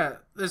different? Yeah,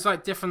 there's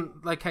like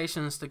different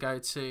locations to go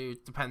to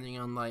depending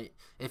on like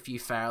if you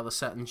fail a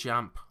certain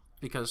jump.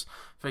 Because,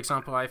 for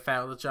example, I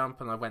failed a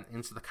jump and I went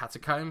into the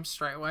catacombs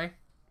straight away.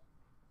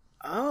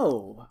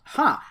 Oh,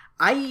 huh.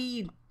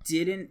 I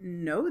didn't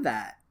know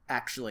that,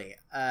 actually.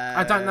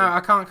 I don't know. I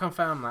can't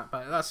confirm that,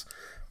 but that's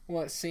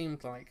what it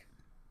seemed like.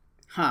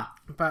 Huh.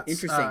 But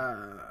interesting.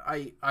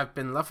 I've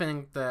been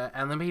loving the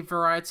enemy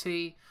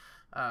variety.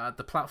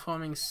 The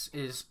platforming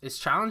is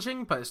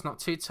challenging, but it's not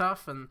too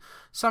tough. And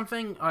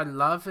something I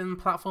love in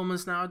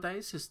platformers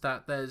nowadays is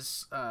that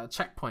there's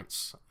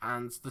checkpoints,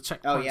 and the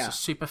checkpoints are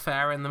super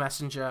fair in the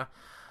Messenger.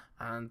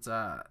 And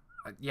I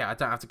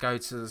don't have to go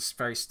to the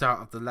very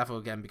start of the level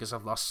again because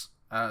I've lost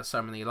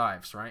so many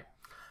lives. Right.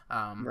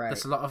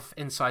 There's a lot of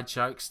inside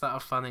jokes that are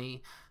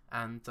funny,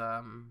 and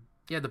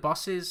the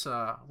bosses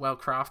are well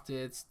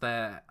crafted.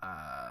 They're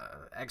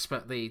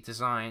expertly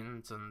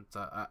designed, and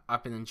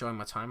I've been enjoying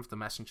my time with the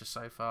Messenger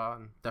so far.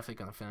 I'm definitely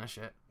going to finish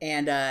it.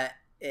 And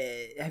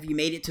have you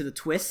made it to the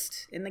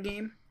twist in the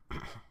game?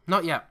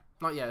 Not yet.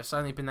 It's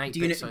only been 8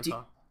 bits so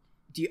far.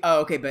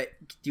 Okay, but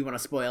do you want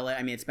to spoil it?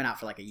 I mean, it's been out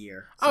for like a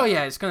year. So. Oh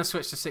yeah, it's going to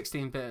switch to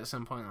 16-bit at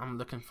some point. I'm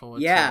looking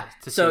forward.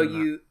 To so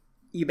seeing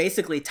you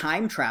basically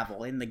time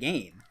travel in the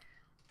game.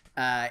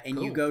 And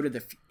cool. You go to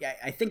the...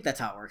 I think that's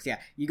how it works, yeah.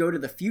 You go to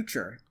the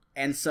future,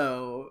 and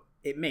so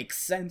it makes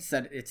sense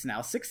that it's now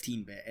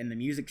 16-bit, and the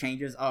music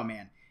changes. Oh,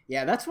 man.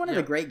 Yeah, that's one of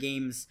the great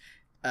games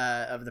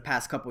of the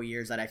past couple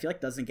years that I feel like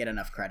doesn't get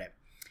enough credit.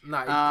 No,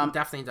 it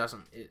definitely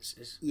doesn't.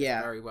 It's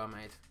very well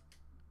made.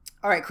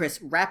 All right,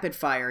 Chris, rapid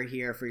fire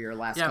here for your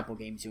last couple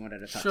games you wanted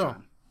to touch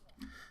on.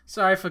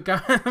 Sorry for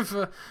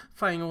for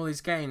playing all these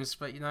games,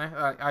 but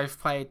I've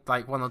played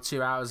like 1 or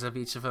 2 hours of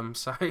each of them,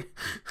 so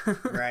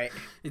right.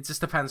 It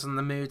just depends on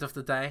the mood of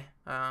the day.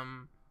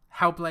 Hellblade: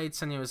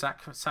 Senua's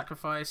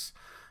Sacrifice.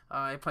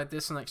 I played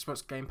this on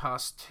Xbox Game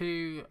Pass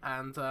 2,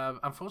 and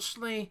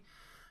unfortunately,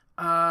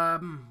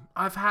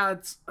 I've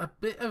had a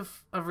bit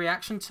of a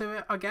reaction to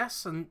it, I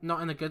guess, and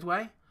not in a good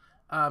way.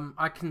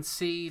 I can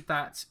see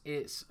that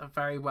it's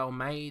very well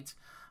made.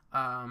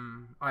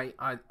 I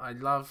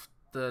love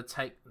the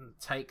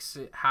takes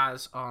it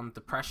has on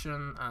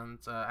depression and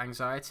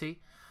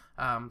anxiety.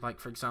 Like,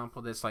 for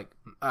example, there's like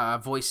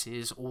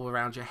voices all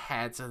around your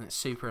head, and it's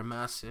super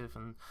immersive,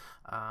 and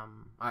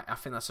I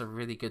think that's a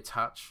really good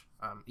touch.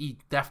 You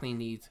definitely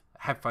need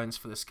headphones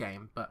for this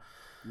game, but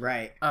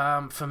right.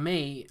 For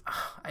me,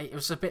 it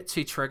was a bit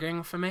too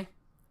triggering for me,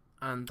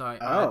 and I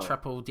had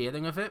trouble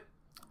dealing with it.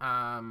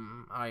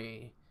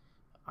 I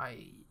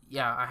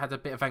had a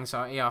bit of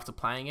anxiety after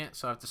playing it,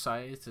 so I've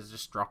decided to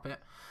just drop it.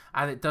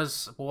 And it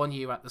does warn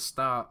you at the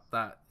start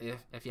that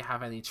if you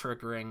have any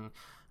triggering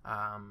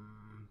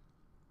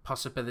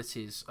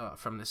possibilities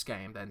from this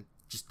game, then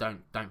just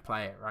don't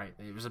play it. Right?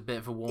 It was a bit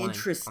of a warning.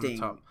 Interesting. On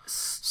the top.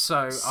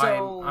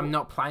 So I'm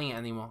not playing it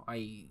anymore.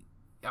 I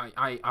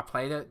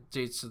played it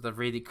due to the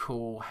really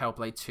cool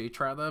Hellblade 2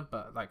 trailer,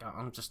 but like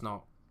I'm just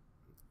not.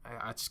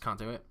 I just can't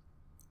do it.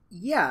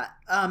 Yeah,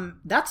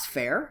 that's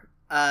fair.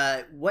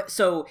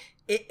 So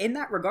in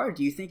that regard,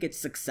 do you think it's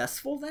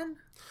successful then?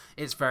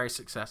 It's very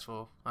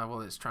successful.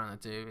 What it's trying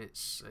to do,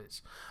 it's.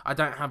 I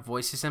don't have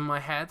voices in my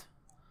head,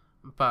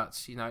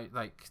 but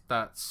like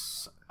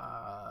that's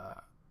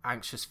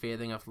anxious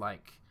feeling of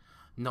like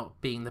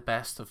not being the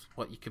best of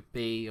what you could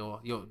be, or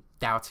you're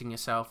doubting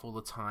yourself all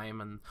the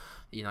time, and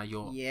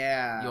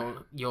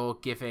you're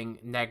giving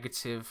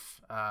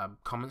negative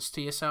comments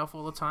to yourself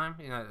all the time.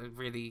 It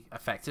really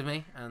affected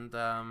me, and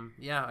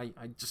I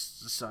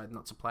just decided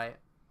not to play it.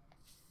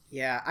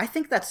 Yeah, I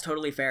think that's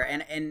totally fair,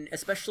 and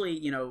especially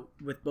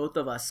with both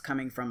of us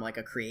coming from like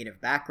a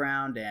creative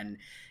background, and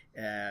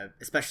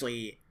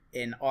especially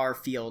in our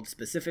field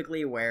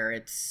specifically, where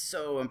it's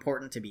so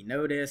important to be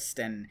noticed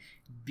and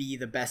be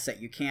the best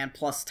that you can,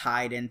 plus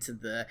tied into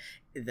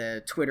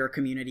the Twitter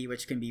community,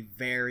 which can be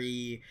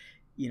very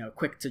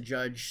quick to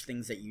judge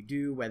things that you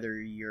do,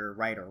 whether you're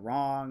right or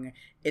wrong.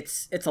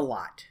 It's a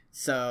lot.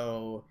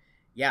 So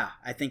yeah,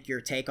 I think your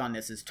take on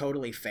this is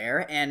totally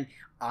fair, and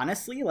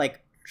honestly,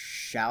 like,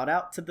 shout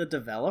out to the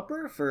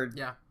developer for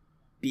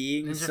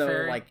being Ninja so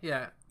Theory,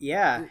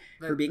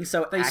 for being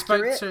so they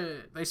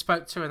accurate. They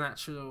spoke to an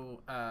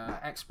actual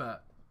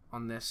expert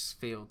on this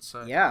field,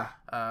 so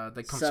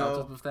they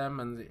consulted with them,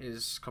 and it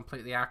is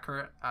completely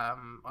accurate.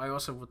 I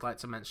also would like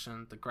to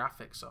mention the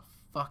graphics are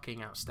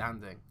fucking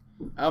outstanding.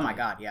 Oh my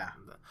god, yeah.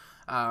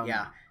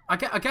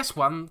 I guess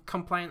one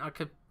complaint I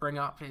could bring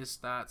up is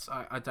that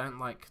I don't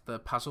like the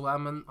puzzle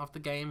element of the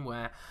game,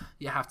 where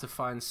you have to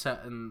find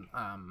certain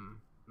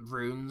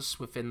runes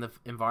within the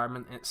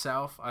environment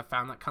itself. I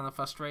found that kind of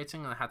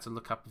frustrating, and I had to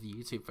look up a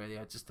YouTube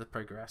video just to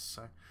progress.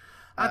 So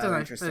I don't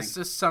know. There's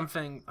just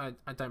something I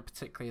don't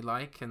particularly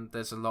like, and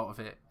there's a lot of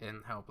it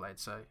in Hellblade.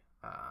 So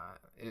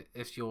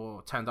if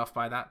you're turned off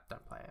by that,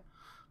 don't play it.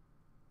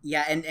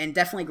 Yeah, and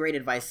definitely great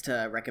advice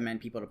to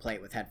recommend people to play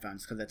it with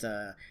headphones, because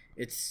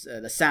it's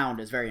the sound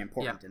is very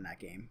important in that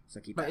game.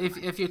 So keep. But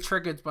if you're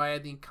triggered by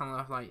any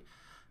kind of like,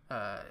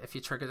 if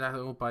you're triggered at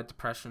all by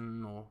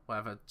depression or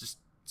whatever, just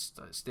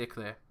steer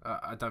clear.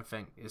 I don't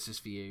think this is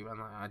for you,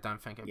 and I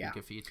don't think it'd be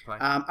good for you to play.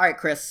 All right,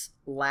 Chris,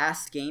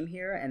 last game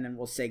here, and then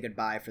we'll say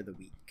goodbye for the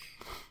week.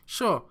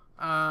 Sure.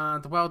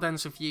 The World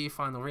Ends With You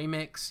Final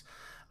Remix.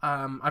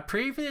 I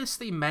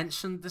previously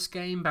mentioned this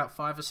game about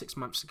 5 or 6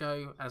 months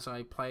ago as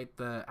I played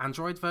the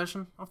Android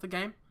version of the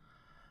game.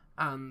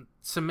 And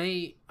to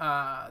me,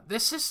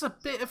 this is a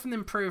bit of an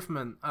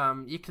improvement.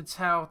 You can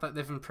tell that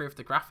they've improved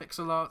the graphics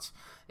a lot.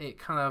 It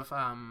kind of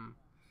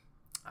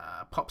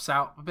pops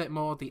out a bit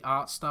more, the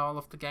art style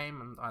of the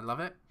game, and I love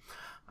it.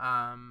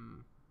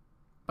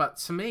 But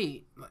to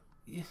me,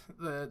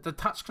 the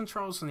touch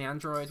controls on the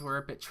Android were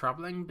a bit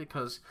troubling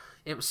because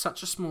it was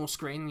such a small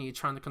screen and you're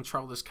trying to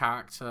control this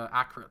character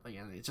accurately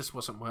and it just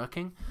wasn't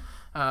working.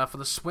 For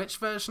the Switch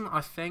version,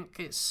 I think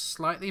it's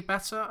slightly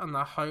better, and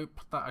I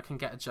hope that I can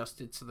get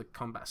adjusted to the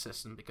combat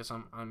system because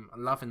I'm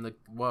loving the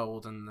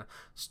world and the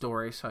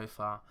story so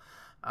far.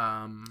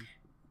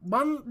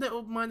 One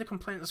little minor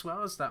complaint as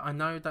well is that I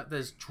know that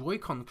there's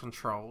Joy-Con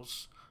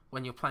controls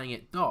when you're playing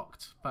it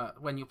docked,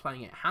 but when you're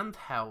playing it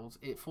handheld,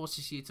 it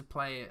forces you to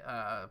play it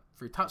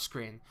through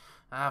touchscreen.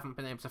 I haven't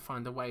been able to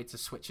find a way to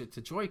switch it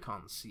to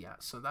Joy-Cons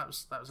yet, so that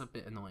was a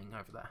bit annoying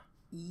over there.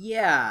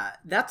 Yeah,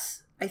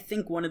 that's, I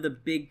think, one of the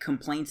big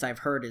complaints I've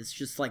heard is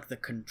just, like, the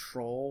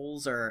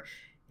controls or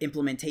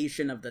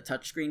implementation of the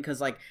touchscreen,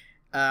 because, like,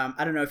 I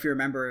don't know if you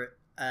remember,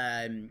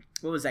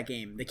 what was that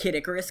game? The Kid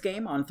Icarus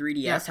game on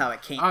 3DS, how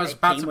it came I was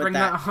about to bring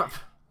that up.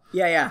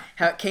 Yeah,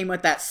 how it came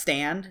with that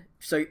stand,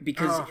 so,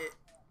 because...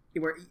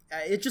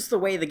 it's just the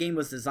way the game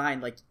was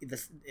designed. Like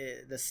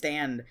the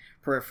stand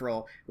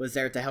peripheral was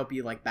there to help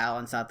you like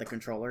balance out the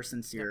controller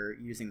since you're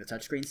using the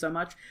touchscreen so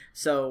much.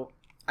 So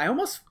I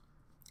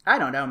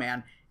don't know,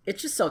 man.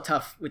 It's just so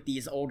tough with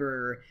these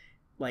older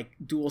like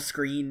dual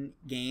screen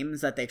games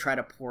that they try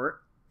to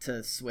port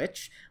to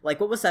Switch. Like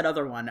what was that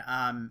other one?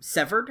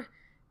 Severed.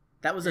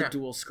 That was a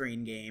dual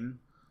screen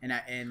game.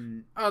 But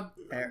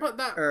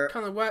that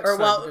kind of works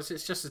because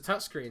it's just a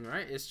touchscreen,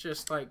 right? It's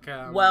just like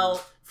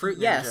Fruit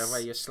Ninja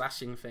where you're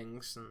slashing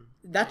things. And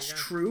that's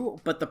true,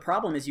 but the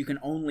problem is you can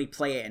only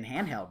play it in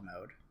handheld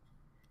mode.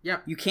 Yeah,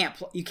 you can't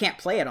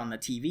play it on the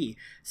TV.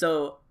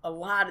 So a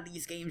lot of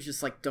these games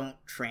just like don't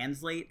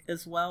translate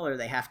as well, or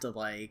they have to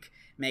like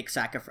make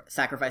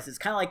sacrifices.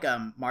 Kind of like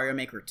Mario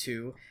Maker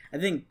 2. I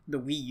think the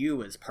Wii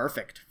U is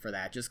perfect for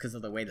that, just because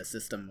of the way the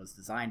system was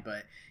designed.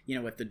 But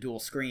with the dual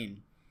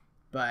screen,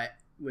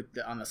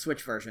 on the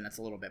Switch version, it's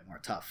a little bit more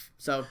tough.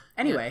 So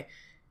anyway,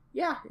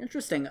 yeah,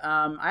 interesting.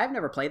 I've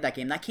never played that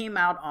game. That came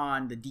out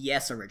on the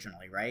DS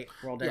originally, right?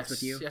 World Ends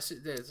With You. Yes,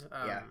 it did.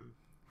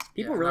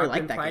 People really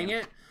like that playing game.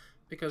 It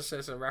because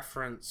there's a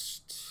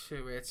reference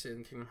to it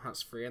in Kingdom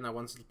Hearts 3, and I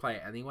wanted to play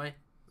it anyway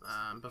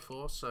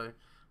before, so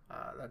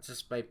that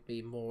just made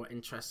me more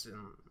interested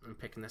in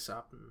picking this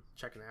up and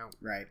checking it out.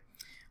 Right.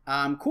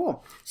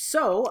 Cool.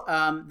 So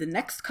the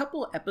next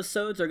couple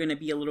episodes are going to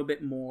be a little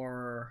bit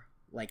more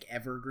like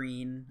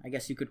evergreen, I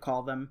guess you could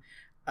call them,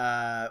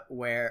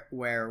 where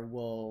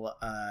we'll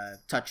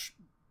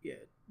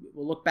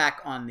we'll look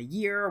back on the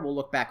year, we'll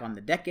look back on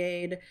the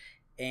decade,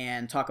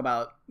 and talk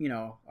about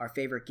our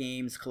favorite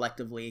games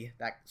collectively,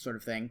 that sort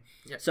of thing.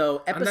 Yeah. So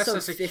episode unless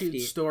there's a 50,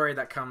 cute story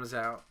that comes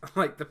out,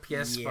 like the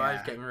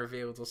PS5 getting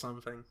revealed or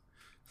something.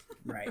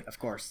 Right, of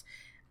course.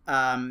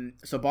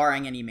 So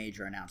barring any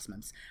major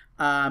announcements.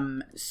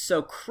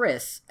 So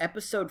Chris,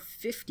 episode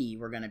 50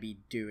 we're going to be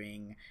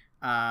doing.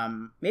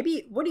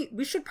 Maybe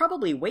we should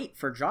probably wait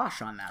for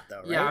Josh on that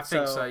though, right? Yeah, I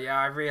think so. Yeah,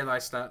 I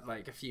realized that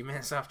like a few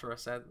minutes after I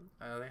said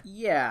earlier.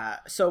 Yeah,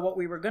 so what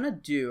we were gonna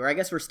do, or I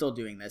guess we're still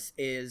doing this,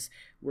 is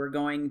we're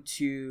going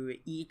to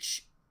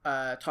each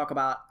talk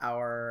about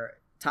our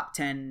top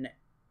 10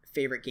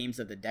 favorite games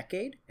of the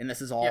decade, and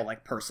this is all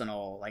like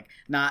personal, like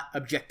not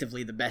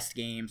objectively the best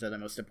games or the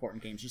most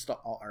important games, just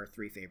all our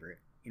 3 favorite,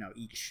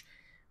 each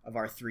of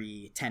our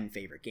 10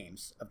 favorite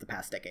games of the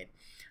past decade.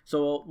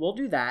 So we'll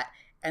do that.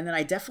 And then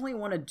I definitely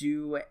want to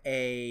do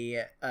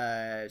a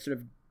sort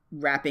of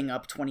wrapping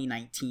up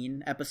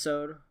 2019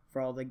 episode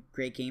for all the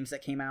great games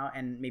that came out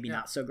and maybe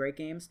not so great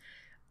games.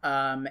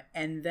 And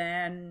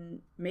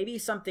then maybe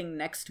something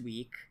next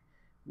week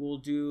we'll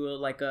do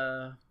like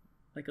a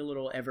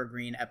little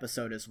evergreen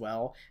episode as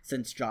well,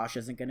 since Josh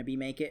isn't going to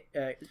make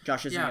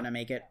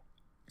it.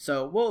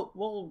 So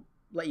we'll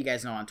let you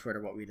guys know on Twitter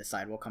what we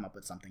decide. We'll come up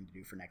with something to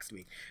do for next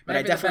week. But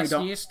maybe I definitely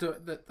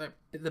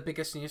the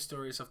biggest news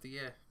stories of the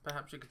year.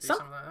 Perhaps we could do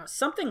something like that.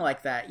 Something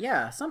like that,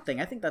 yeah. Something.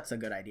 I think that's a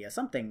good idea.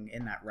 Something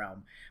in that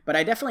realm. But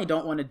I definitely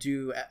don't want to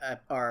do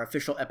our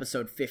official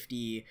episode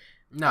 50.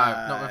 No,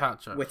 not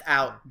without Josh.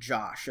 Without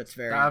Josh, it's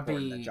very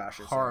important that Josh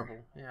is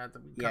horrible. There.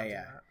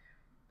 Yeah.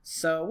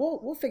 So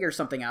we'll figure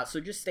something out. So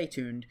just stay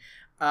tuned.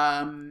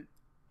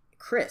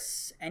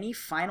 Chris, any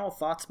final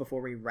thoughts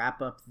before we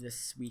wrap up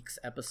this week's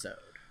episode?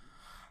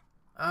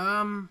 What,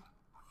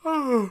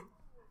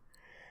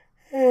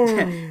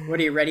 are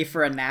you ready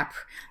for a nap?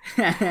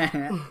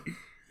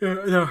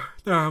 No,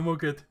 I'm all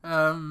good.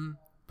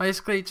 But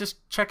basically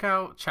just check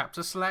out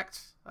Chapter Select.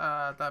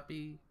 That'd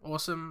be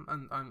awesome,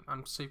 and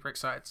I'm super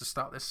excited to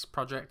start this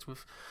project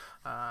with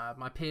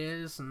my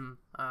peers, and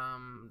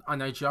I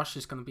know Josh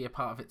is going to be a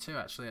part of it too,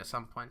 actually, at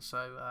some point.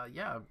 So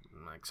yeah,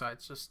 I'm excited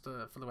just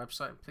for the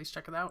website. Please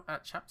check it out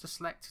at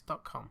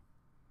chapterselect.com.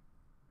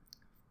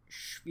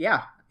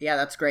 Yeah,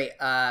 that's great.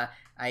 I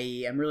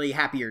am really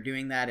happy you're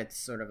doing that. It's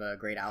sort of a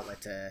great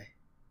outlet to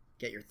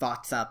get your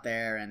thoughts out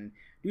there and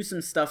do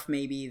some stuff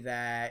maybe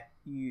that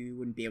you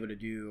wouldn't be able to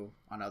do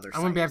on other sites. I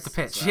wouldn't be able to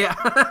pitch.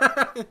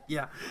 Well.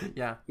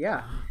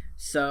 Yeah.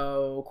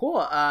 So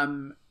cool.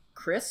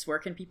 Chris, where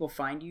can people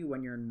find you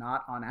when you're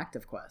not on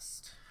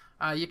ActiveQuest?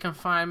 You can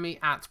find me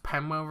at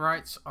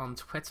PenwellWrites on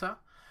Twitter.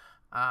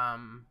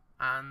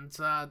 And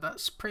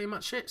that's pretty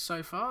much it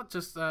so far.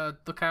 Just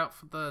look out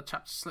for the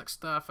Chapter Select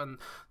stuff and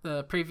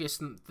the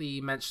previously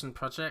mentioned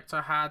project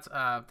I had,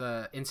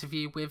 the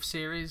Interview With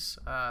series,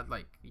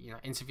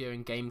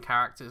 interviewing game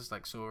characters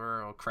like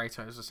Sora or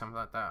Kratos or something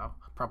like that. I'll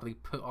probably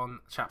put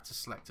on Chapter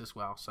Select as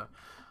well. So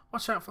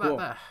watch out for that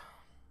there.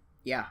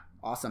 Yeah,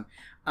 awesome.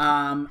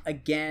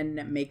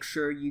 Again, make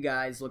sure you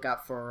guys look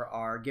out for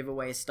our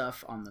giveaway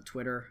stuff on the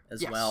Twitter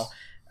as well.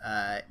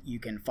 You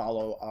can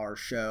follow our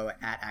show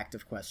at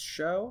ActiveQuest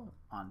Show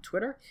on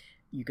Twitter.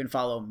 You can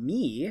follow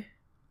me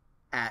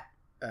at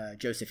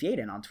Joseph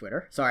Yaden on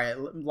Twitter. Sorry, I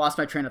lost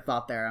my train of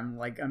thought there.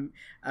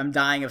 I'm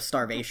dying of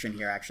starvation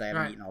here. Actually, I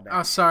haven't eaten all day.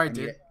 Oh, sorry,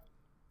 dude.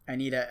 I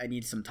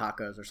need some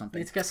tacos or something.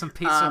 Need to get some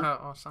Pizza Hut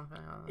or something.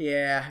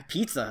 Yeah,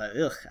 Pizza Hut.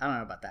 Ugh, I don't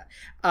know about that.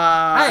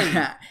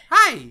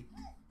 Hey,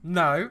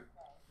 no.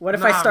 What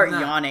if I start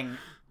yawning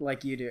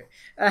like you do?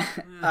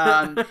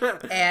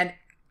 And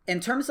in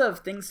terms of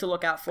things to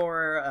look out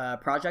for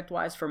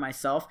project-wise for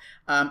myself,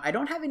 I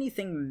don't have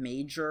anything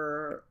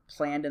major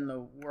planned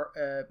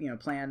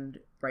planned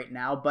right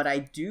now, but I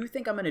do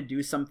think I'm going to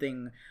do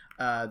something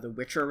The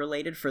Witcher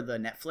related for the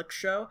Netflix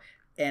show.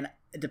 And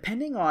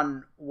depending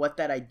on what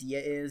that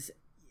idea is,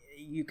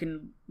 you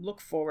can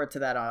look forward to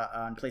that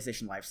on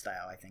PlayStation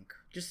Lifestyle, I think.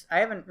 I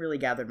haven't really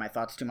gathered my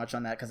thoughts too much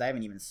on that because I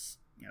haven't even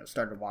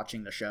started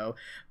watching the show,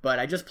 but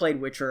I just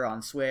played Witcher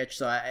on Switch,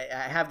 so I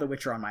have The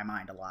Witcher on my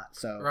mind a lot.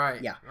 So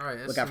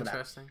look out for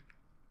that.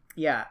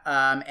 Yeah,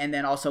 and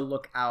then also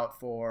look out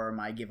for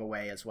my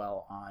giveaway as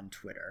well on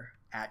Twitter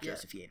at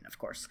Joseph Yaden, of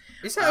course.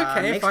 Is it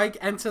okay if I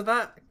enter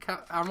that?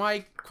 Am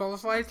I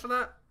qualified for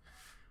that?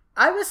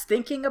 I was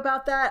thinking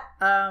about that.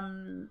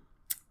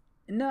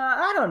 No,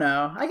 I don't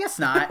know. I guess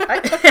not.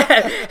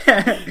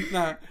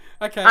 No.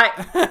 Okay.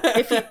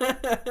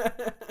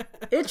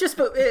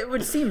 It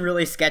would seem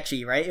really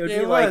sketchy, right? It would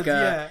be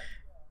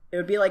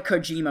like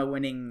Kojima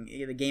winning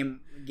the game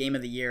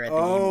of the year at the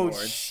Game Awards.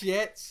 Oh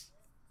shit!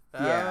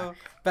 Yeah,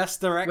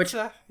 best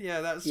director.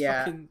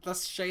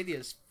 That's shady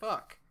as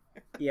fuck.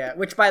 Yeah,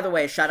 which by the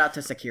way, shout out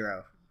to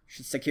Sekiro.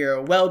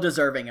 Sekiro, well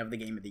deserving of the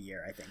game of the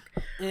year, I think.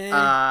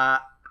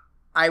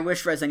 I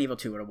wish Resident Evil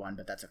 2 would have won,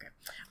 but that's okay.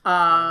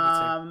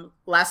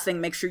 Last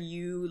thing, make sure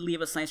you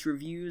leave us nice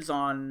reviews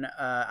on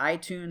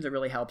iTunes. It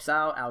really helps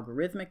out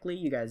algorithmically.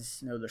 You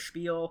guys know the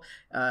spiel.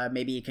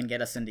 Maybe it can get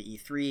us into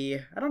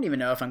E3. I don't even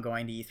know if I'm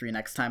going to E3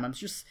 next time. It's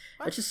just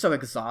so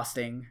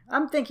exhausting.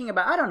 I'm thinking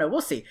about, I don't know.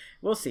 We'll see.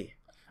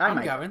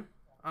 I'm going.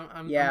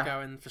 I'm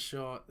going for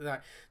sure.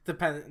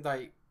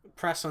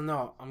 Press or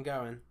not, I'm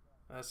going.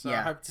 So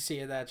I hope to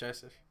see you there,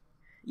 Joseph.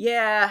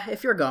 Yeah,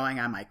 if you're going,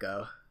 I might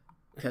go.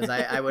 Because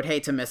I would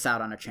hate to miss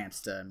out on a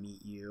chance to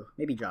meet you.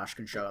 Maybe Josh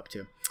can show up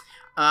too.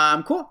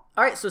 Cool. All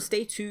right, so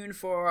stay tuned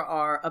for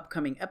our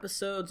upcoming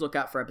episodes. Look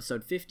out for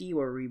episode 50,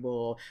 where we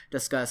will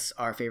discuss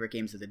our favorite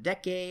games of the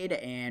decade,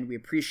 and we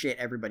appreciate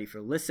everybody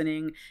for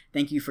listening.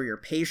 Thank you for your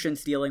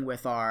patience dealing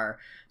with our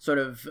sort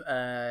of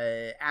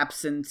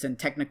absence and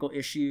technical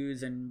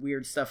issues and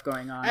weird stuff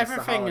going on.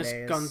 Everything has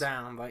gone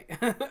down.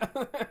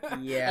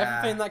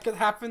 Everything that could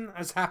happen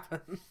has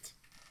happened.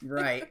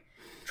 Right.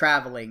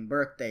 Traveling,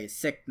 birthdays,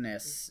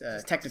 sickness,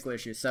 technical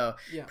issues. So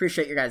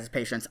appreciate your guys'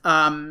 patience.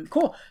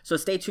 Cool. So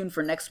stay tuned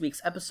for next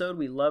week's episode.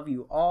 We love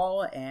you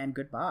all, and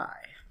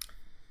goodbye.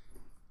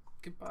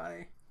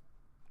 Goodbye.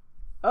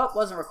 Oh,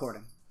 wasn't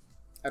recording.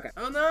 Okay.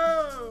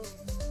 Oh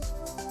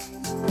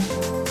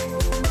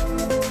no!